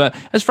cracks on. But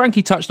as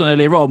Frankie touched on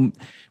earlier on,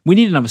 we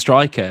need another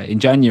striker in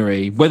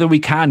January. Whether we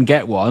can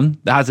get one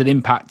that has an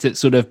impact that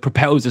sort of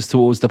propels us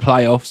towards the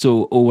playoffs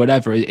or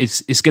whatever,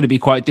 it's going to be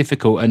quite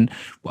difficult. And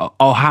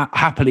I'll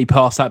happily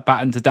pass that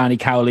baton to Danny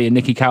Cowley and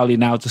Nicky Cowley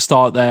now to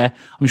start there.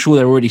 I'm sure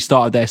they've already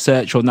started their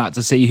search on that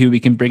to see who we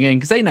can bring in,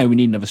 because they know we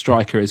need another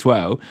striker as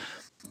well.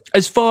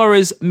 As far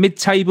as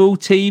mid-table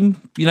team,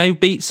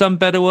 beat some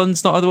better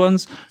ones, not other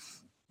ones.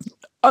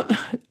 I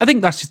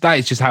think that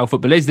is just how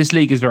football is. This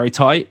league is very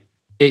tight.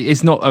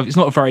 It's not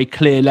a very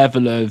clear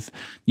level of,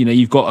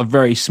 you've got a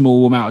very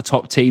small amount of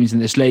top teams in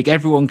this league.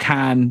 Everyone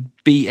can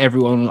beat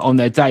everyone on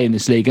their day in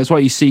this league. That's why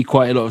you see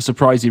quite a lot of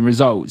surprising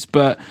results.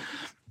 But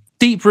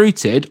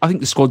deep-rooted, I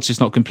think the squad's just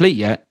not complete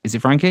yet. Is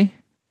it, Frankie?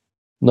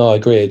 No, I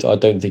agree. I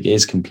don't think it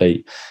is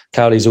complete.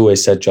 Cowley's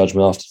always said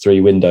judgment after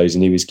 3 windows,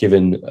 and he was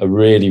given a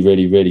really,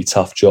 really, really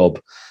tough job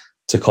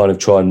to kind of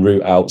try and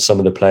root out some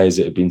of the players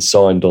that had been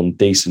signed on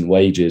decent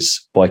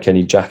wages by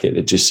Kenny Jackett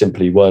that just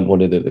simply weren't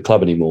wanted at the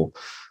club anymore.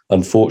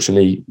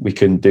 Unfortunately, we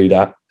couldn't do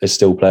that. There's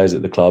still players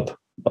at the club,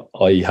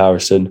 i.e.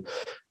 Harrison,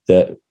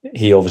 that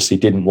he obviously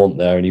didn't want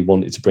there and he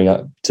wanted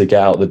to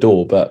get out the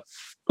door. But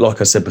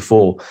like I said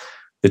before,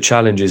 the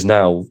challenge is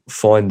now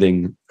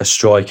finding a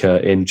striker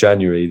in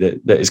January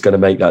that is going to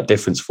make that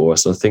difference for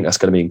us. And I think that's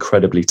going to be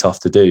incredibly tough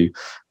to do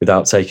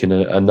without taking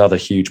another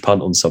huge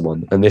punt on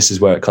someone. And this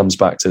is where it comes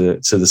back to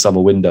the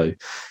summer window.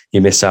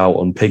 You miss out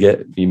on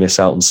Pigott, you miss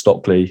out on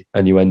Stockley,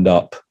 and you end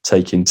up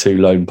taking 2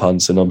 loan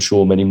punts, and I'm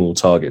sure many more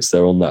targets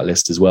they're on that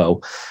list as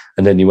well.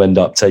 And then you end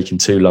up taking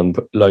 2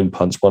 loan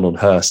punts, one on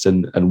Hurst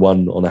and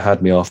one on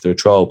Ahadmi after a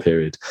trial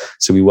period.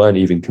 So we weren't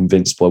even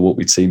convinced by what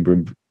we'd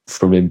seen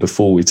from him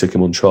before we took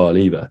him on trial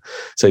either.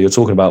 So you're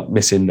talking about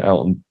missing out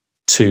on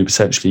 2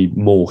 potentially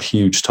more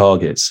huge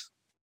targets,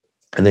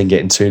 and then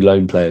getting 2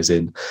 loan players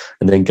in,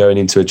 and then going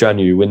into a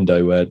January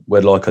window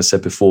where, like I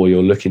said before,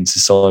 you're looking to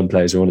sign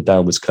players who are on a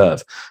downwards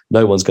curve.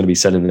 No one's going to be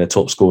selling their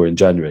top scorer in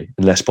January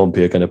unless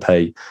Pompey are going to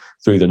pay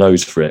through the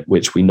nose for it,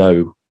 which we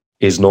know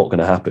is not going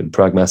to happen.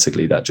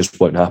 Pragmatically, that just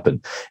won't happen.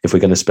 If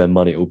we're going to spend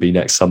money, it will be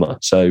next summer.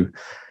 So,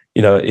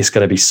 it's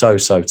going to be so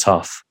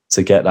tough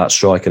to get that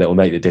striker that will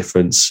make the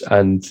difference.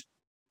 And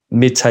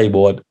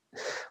mid-table,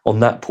 on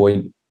that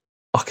point,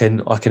 I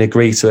can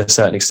agree to a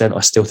certain extent.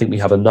 I still think we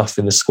have enough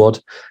in the squad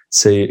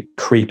to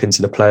creep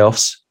into the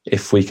playoffs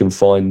if we can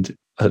find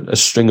a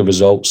string of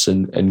results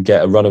and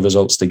get a run of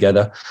results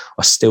together,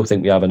 I still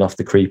think we have enough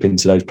to creep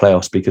into those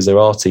playoffs, because there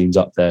are teams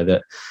up there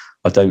that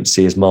I don't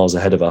see as miles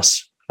ahead of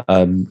us.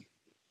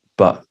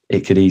 But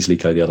it could easily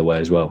go the other way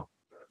as well.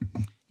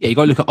 Yeah, you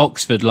got to look at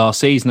Oxford last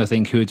season, I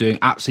think, who were doing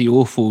absolutely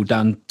awful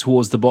down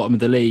towards the bottom of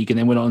the league, and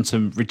then went on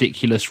some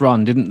ridiculous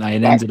run, didn't they?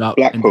 And ended up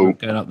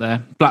going up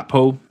there.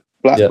 Blackpool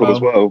as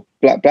well.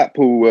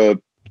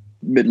 Blackpool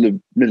middle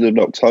of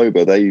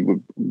October, they were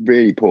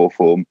really poor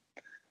form,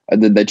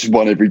 and then they just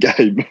won every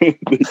game.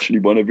 Literally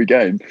won every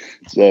game.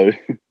 So,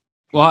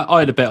 well, I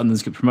had a bet on them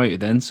to get promoted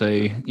then. So,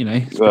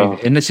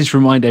 and let's just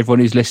remind everyone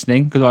who's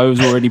listening, because I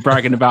was already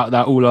bragging about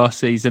that all last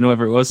season,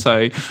 whatever it was.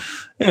 So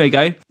there we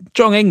go.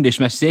 John English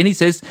message in. He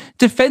says,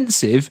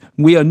 defensive,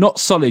 we are not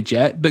solid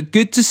yet, but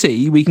good to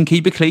see we can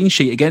keep a clean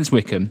sheet against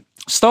Wycombe.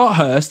 Start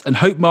Hurst and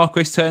hope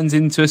Marquis turns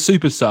into a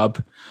super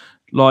sub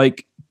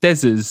like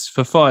Dezers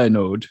for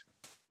Feyenoord.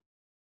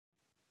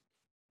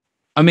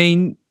 I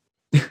mean,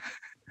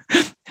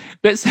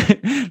 let's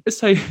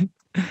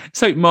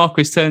hope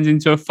Marquis turns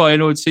into a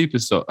Feyenoord super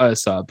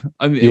sub.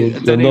 I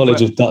mean, the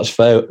knowledge of Dutch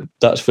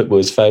football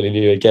is failing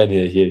you again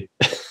here, Hugh.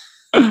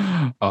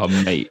 Oh,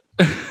 mate.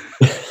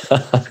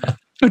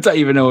 I don't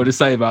even know what to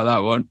say about that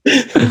one.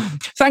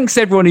 Thanks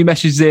everyone who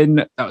messaged in.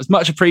 That was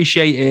much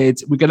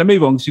appreciated. We're going to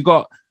move on because we've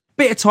got a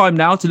bit of time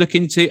now to look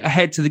into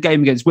ahead to the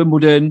game against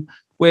Wimbledon,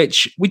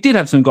 which we did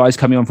have some guys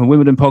coming on from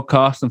Wimbledon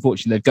podcast.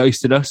 Unfortunately, they've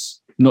ghosted us.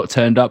 Not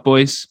turned up,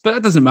 boys. But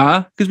that doesn't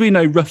matter because we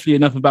know roughly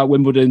enough about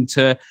Wimbledon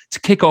to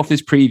kick off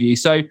this preview.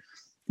 So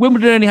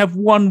Wimbledon only have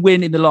one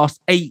win in the last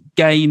 8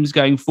 games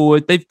going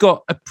forward. They've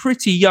got a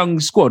pretty young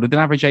squad with an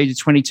average age of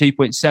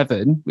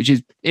 22.7, which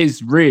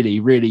is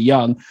really, really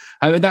young.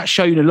 And that's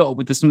shown a lot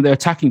with some of their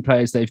attacking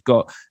players they've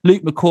got.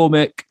 Luke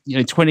McCormick,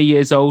 20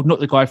 years old, not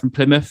the guy from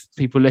Plymouth,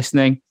 people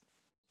listening.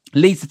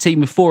 Leads the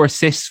team with 4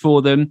 assists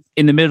for them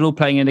in the middle,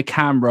 playing in a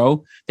cam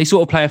role. They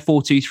sort of play a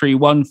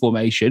 4-2-3-1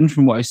 formation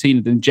from what I've seen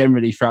of them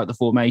generally throughout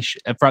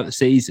the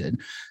season.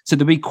 So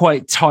they'll be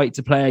quite tight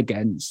to play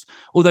against.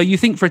 Although you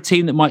think for a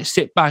team that might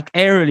sit back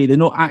aerially, they're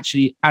not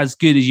actually as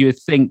good as you would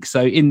think.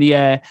 So in the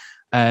air,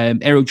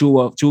 aerial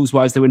duels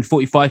wise, they win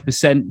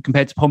 45%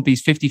 compared to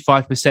Pompey's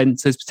 55%.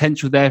 So there's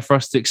potential there for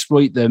us to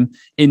exploit them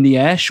in the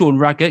air. Sean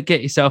Raggett,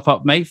 get yourself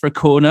up, mate, for a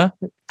corner.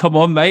 Come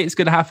on, mate. It's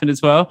going to happen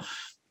as well.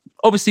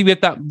 Obviously, we have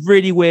that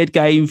really weird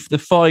game for the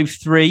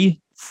 5-3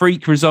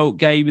 freak result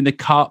game in the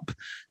Cup.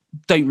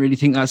 Don't really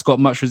think that's got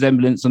much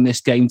resemblance on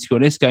this game, to be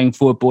honest, going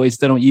forward, boys.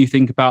 Don't know what you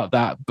think about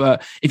that.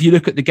 But if you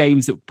look at the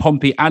games that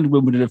Pompey and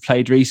Wimbledon have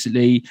played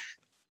recently,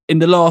 in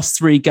the last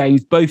 3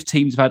 games, both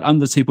teams have had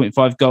under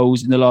 2.5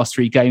 goals in the last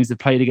 3 games they've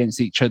played against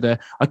each other.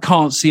 I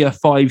can't see a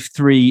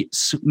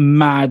 5-3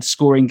 mad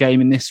scoring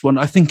game in this one.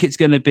 I think it's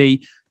going to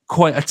be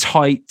quite a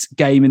tight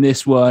game in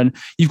this one.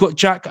 You've got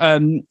Jack...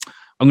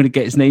 I'm going to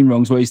get his name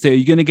wrong. Is what he's doing.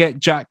 You're going to get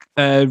Jack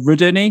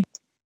Rodoni.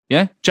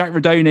 Yeah, Jack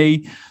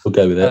Rodoni. We'll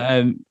go with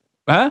it.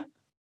 Huh?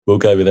 We'll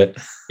go with it.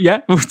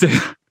 Yeah, we'll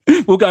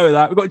go with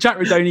that. We've got Jack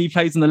Rodoni. He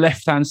plays on the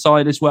left-hand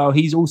side as well.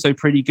 He's also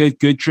pretty good.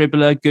 Good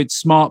dribbler, good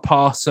smart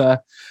passer.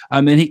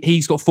 And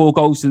he's got 4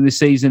 goals in this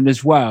season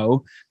as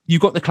well.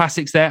 You've got the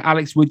classics there.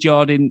 Alex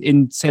Woodyard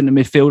in centre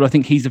midfield. I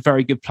think he's a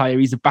very good player.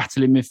 He's a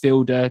battling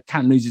midfielder.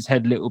 Can lose his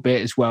head a little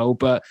bit as well.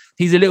 But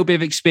he's a little bit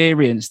of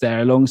experience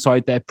there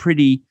alongside their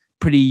pretty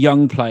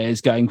young players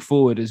going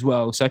forward as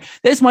well. So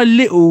there's my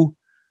little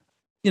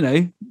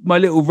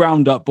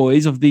roundup,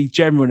 boys, of the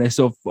generalness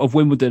of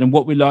Wimbledon and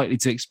what we're likely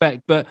to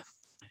expect. But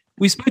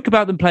we spoke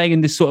about them playing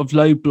in this sort of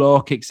low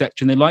block, etc.,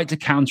 and they like to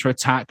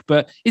counter-attack.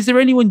 But is there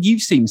anyone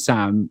you've seen,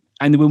 Sam,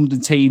 and the Wimbledon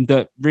team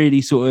that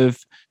really sort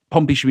of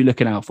Pompey should be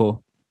looking out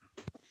for?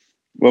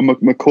 Well,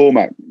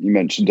 McCormack, you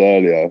mentioned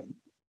earlier,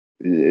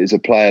 is a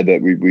player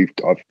that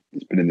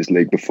he's been in this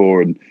league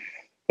before and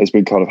has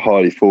been kind of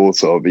highly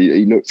thought of.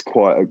 He looks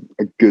quite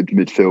a good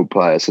midfield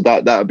player. So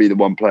that would be the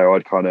one player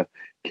I'd kind of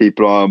keep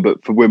an eye on.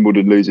 But for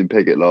Wimbledon losing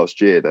Piggott last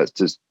year, that's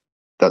just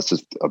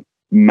a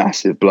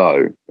massive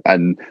blow.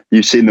 And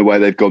you've seen the way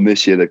they've gone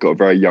this year. They've got a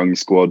very young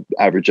squad,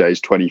 average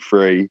age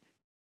 23.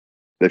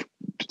 They've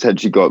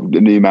potentially got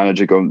the new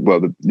manager gone.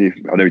 Well,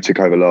 I know he took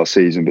over last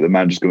season, but the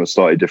manager's gone a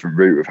slightly different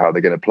route of how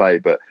they're going to play.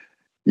 But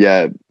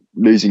yeah,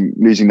 losing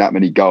that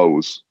many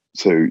goals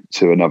to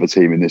another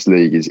team in this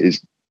league is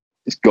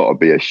it's got to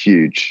be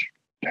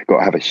they've got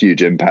to have a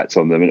huge impact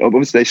on them. And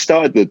obviously they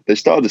started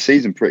the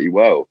season pretty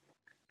well,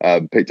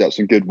 picked up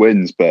some good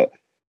wins, but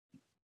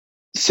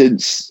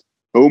since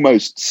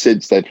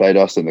they played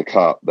us in the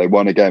Cup, they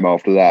won a game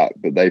after that,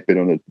 but they've been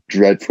on a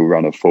dreadful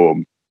run of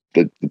form.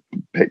 They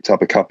picked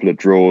up a couple of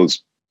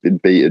draws, been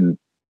beaten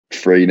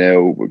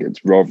 3-0 against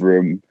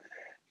Rotherham.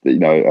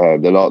 They've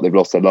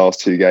lost their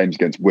last 2 games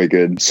against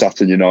Wigan,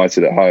 Sutton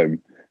United at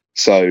home.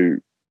 So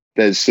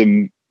there's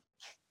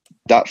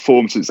that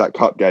form since that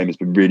Cup game has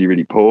been really,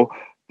 really poor.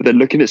 But then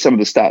looking at some of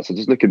the stats, I'm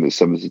just looking at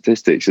some of the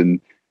statistics,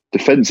 and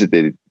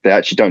defensively, they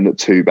actually don't look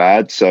too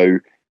bad. So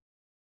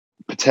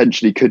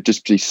potentially could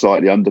just be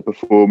slightly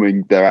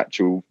underperforming their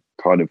actual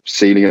kind of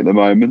ceiling at the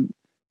moment.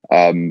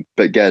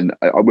 But again,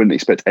 I wouldn't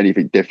expect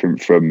anything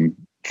different from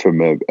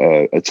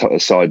a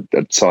side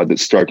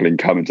that's struggling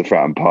coming to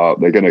Fratton Park.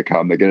 They're going to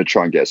come. They're going to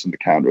try and get us on the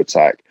counter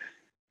attack,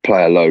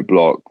 play a low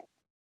block.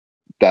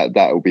 That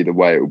will be the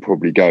way it will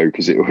probably go,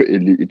 because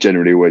it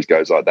generally always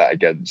goes like that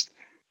against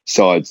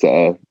sides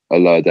that are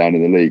lower down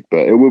in the league.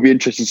 But it will be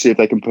interesting to see if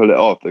they can pull it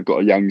off. They've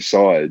got a young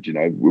side,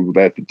 we're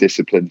there for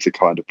discipline to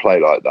kind of play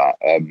like that.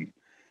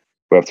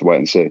 We'll have to wait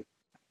and see.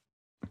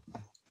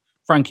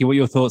 Frankie, what are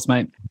your thoughts,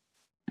 mate?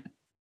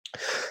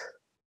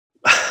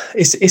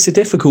 It's a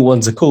difficult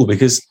one to call,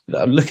 because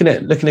looking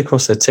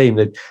across their team,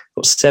 they've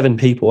got 7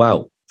 people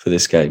out for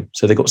this game.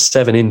 So they've got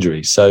 7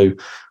 injuries. So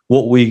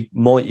what we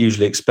might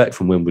usually expect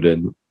from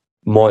Wimbledon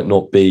might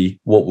not be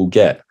what we'll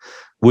get.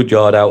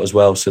 Woodyard out as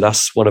well, so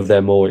that's one of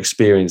their more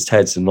experienced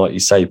heads, and like you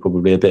say,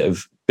 probably a bit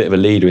of a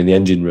leader in the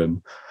engine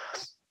room.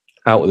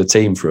 Out of the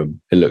team for them,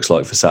 it looks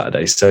like, for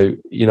Saturday. So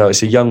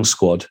it's a young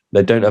squad.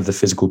 They don't have the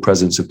physical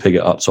presence of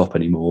Pigott up top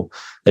anymore.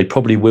 They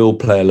probably will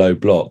play a low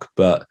block,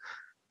 but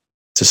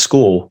to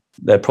score,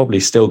 they're probably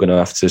still going to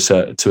have to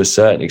a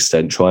certain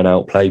extent try and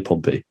outplay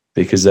Pompey,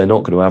 because they're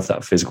not going to have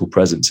that physical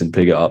presence in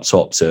Pigott up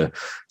top to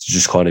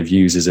just kind of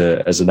use as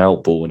an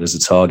outball and as a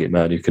target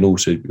man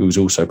who's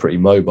also pretty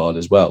mobile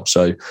as well.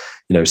 So,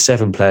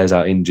 7 players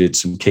out injured,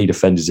 some key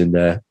defenders in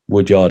there,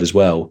 Woodyard as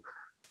well.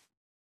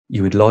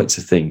 You would like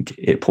to think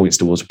it points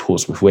towards a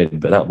Portsmouth win,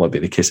 but that might be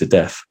the kiss of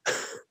death.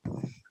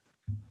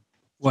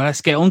 Well, let's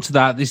get on to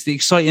that. This is the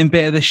exciting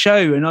bit of the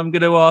show, and I'm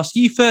going to ask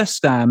you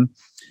first, Sam.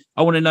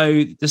 I want to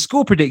know the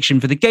score prediction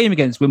for the game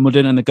against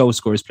Wimbledon and the goal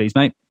scorers, please,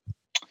 mate.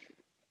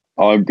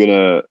 I'm going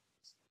to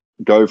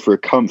go for a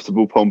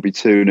comfortable Pompey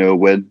 2-0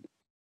 win.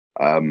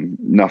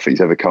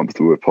 Nothing's ever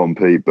comfortable with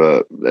Pompey,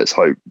 but let's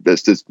hope.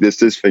 Let's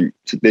just think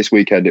this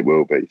weekend it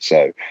will be.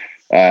 So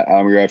I'm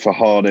going to go for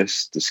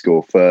Harness to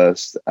score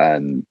first,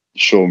 and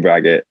Sean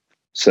Raggett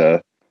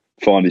to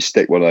finally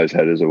stick one of those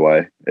headers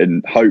away.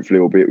 And hopefully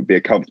it will be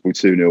a comfortable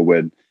 2-0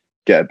 win,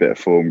 get a bit of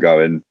form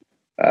going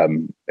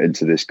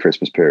into this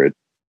Christmas period.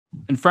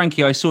 And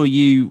Frankie, I saw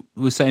you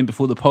were saying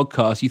before the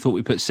podcast you thought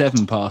we put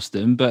 7 past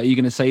them, but are you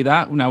going to say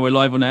that now we're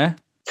live on air?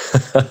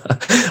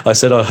 I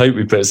said I hope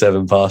we put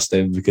 7 past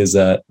him, because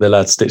the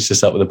lad stitched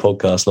us up with a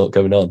podcast not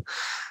going on.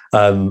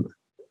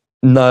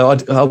 No,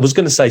 I was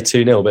going to say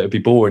 2-0, but it'd be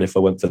boring if I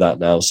went for that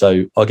now.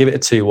 So I'll give it a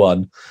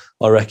 2-1.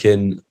 I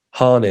reckon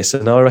Harness,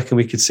 and I reckon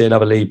we could see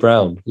another Lee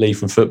Brown, Lee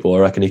from football.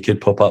 I reckon he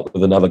could pop up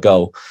with another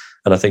goal.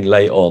 And I think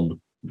late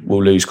on,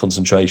 we'll lose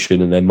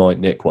concentration and they might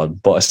nick one.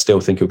 But I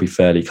still think it'll be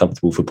fairly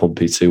comfortable for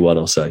Pompey 2-1,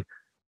 I'll say.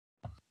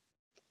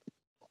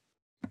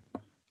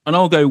 And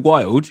I'll go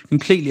wild,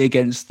 completely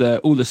against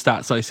all the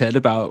stats I said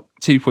about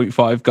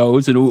 2.5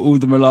 goals and all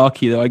the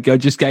malarkey that I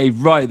just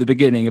gave right at the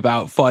beginning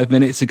about 5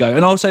 minutes ago.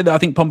 And I'll say that I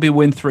think Pompey will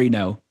win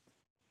 3-0.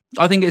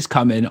 I think it's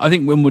coming. I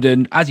think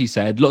Wimbledon, as you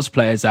said, lots of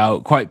players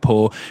out, quite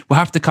poor, will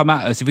have to come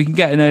at us. If we can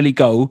get an early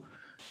goal,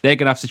 they're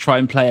going to have to try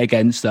and play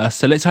against us.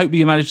 So let's hope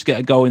we manage to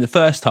get a goal in the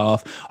first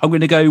half. I'm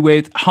going to go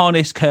with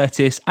Harness,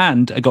 Curtis,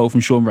 and a goal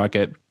from Sean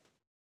Raggett.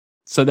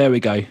 So there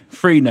we go.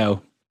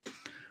 3-0.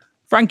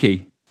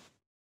 Frankie,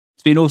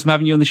 it's been awesome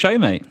having you on the show,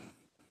 mate.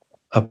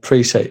 I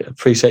appreciate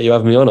you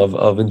having me on.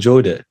 I've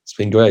enjoyed it. It's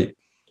been great.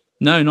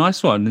 No,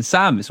 nice one. And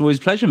Sam, it's always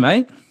a pleasure,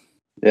 mate.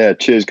 Yeah,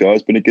 cheers, guys.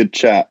 It's been a good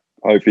chat.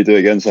 Hopefully do it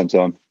again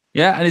sometime.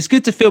 Yeah, and it's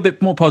good to feel a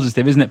bit more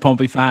positive, isn't it,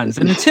 Pompey fans?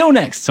 And until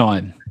next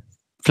time,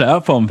 play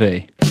up,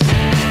 Pompey.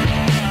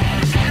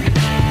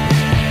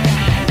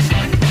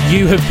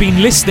 You have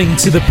been listening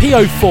to the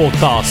PO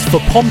Forecast for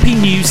Pompey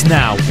News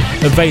Now,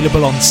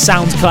 available on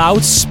SoundCloud,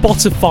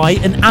 Spotify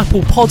and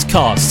Apple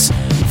Podcasts.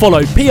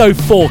 Follow PO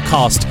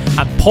Forecast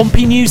and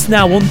Pompey News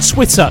Now on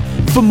Twitter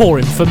for more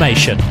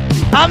information.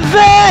 And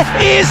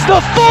there is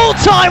the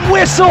full-time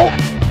whistle.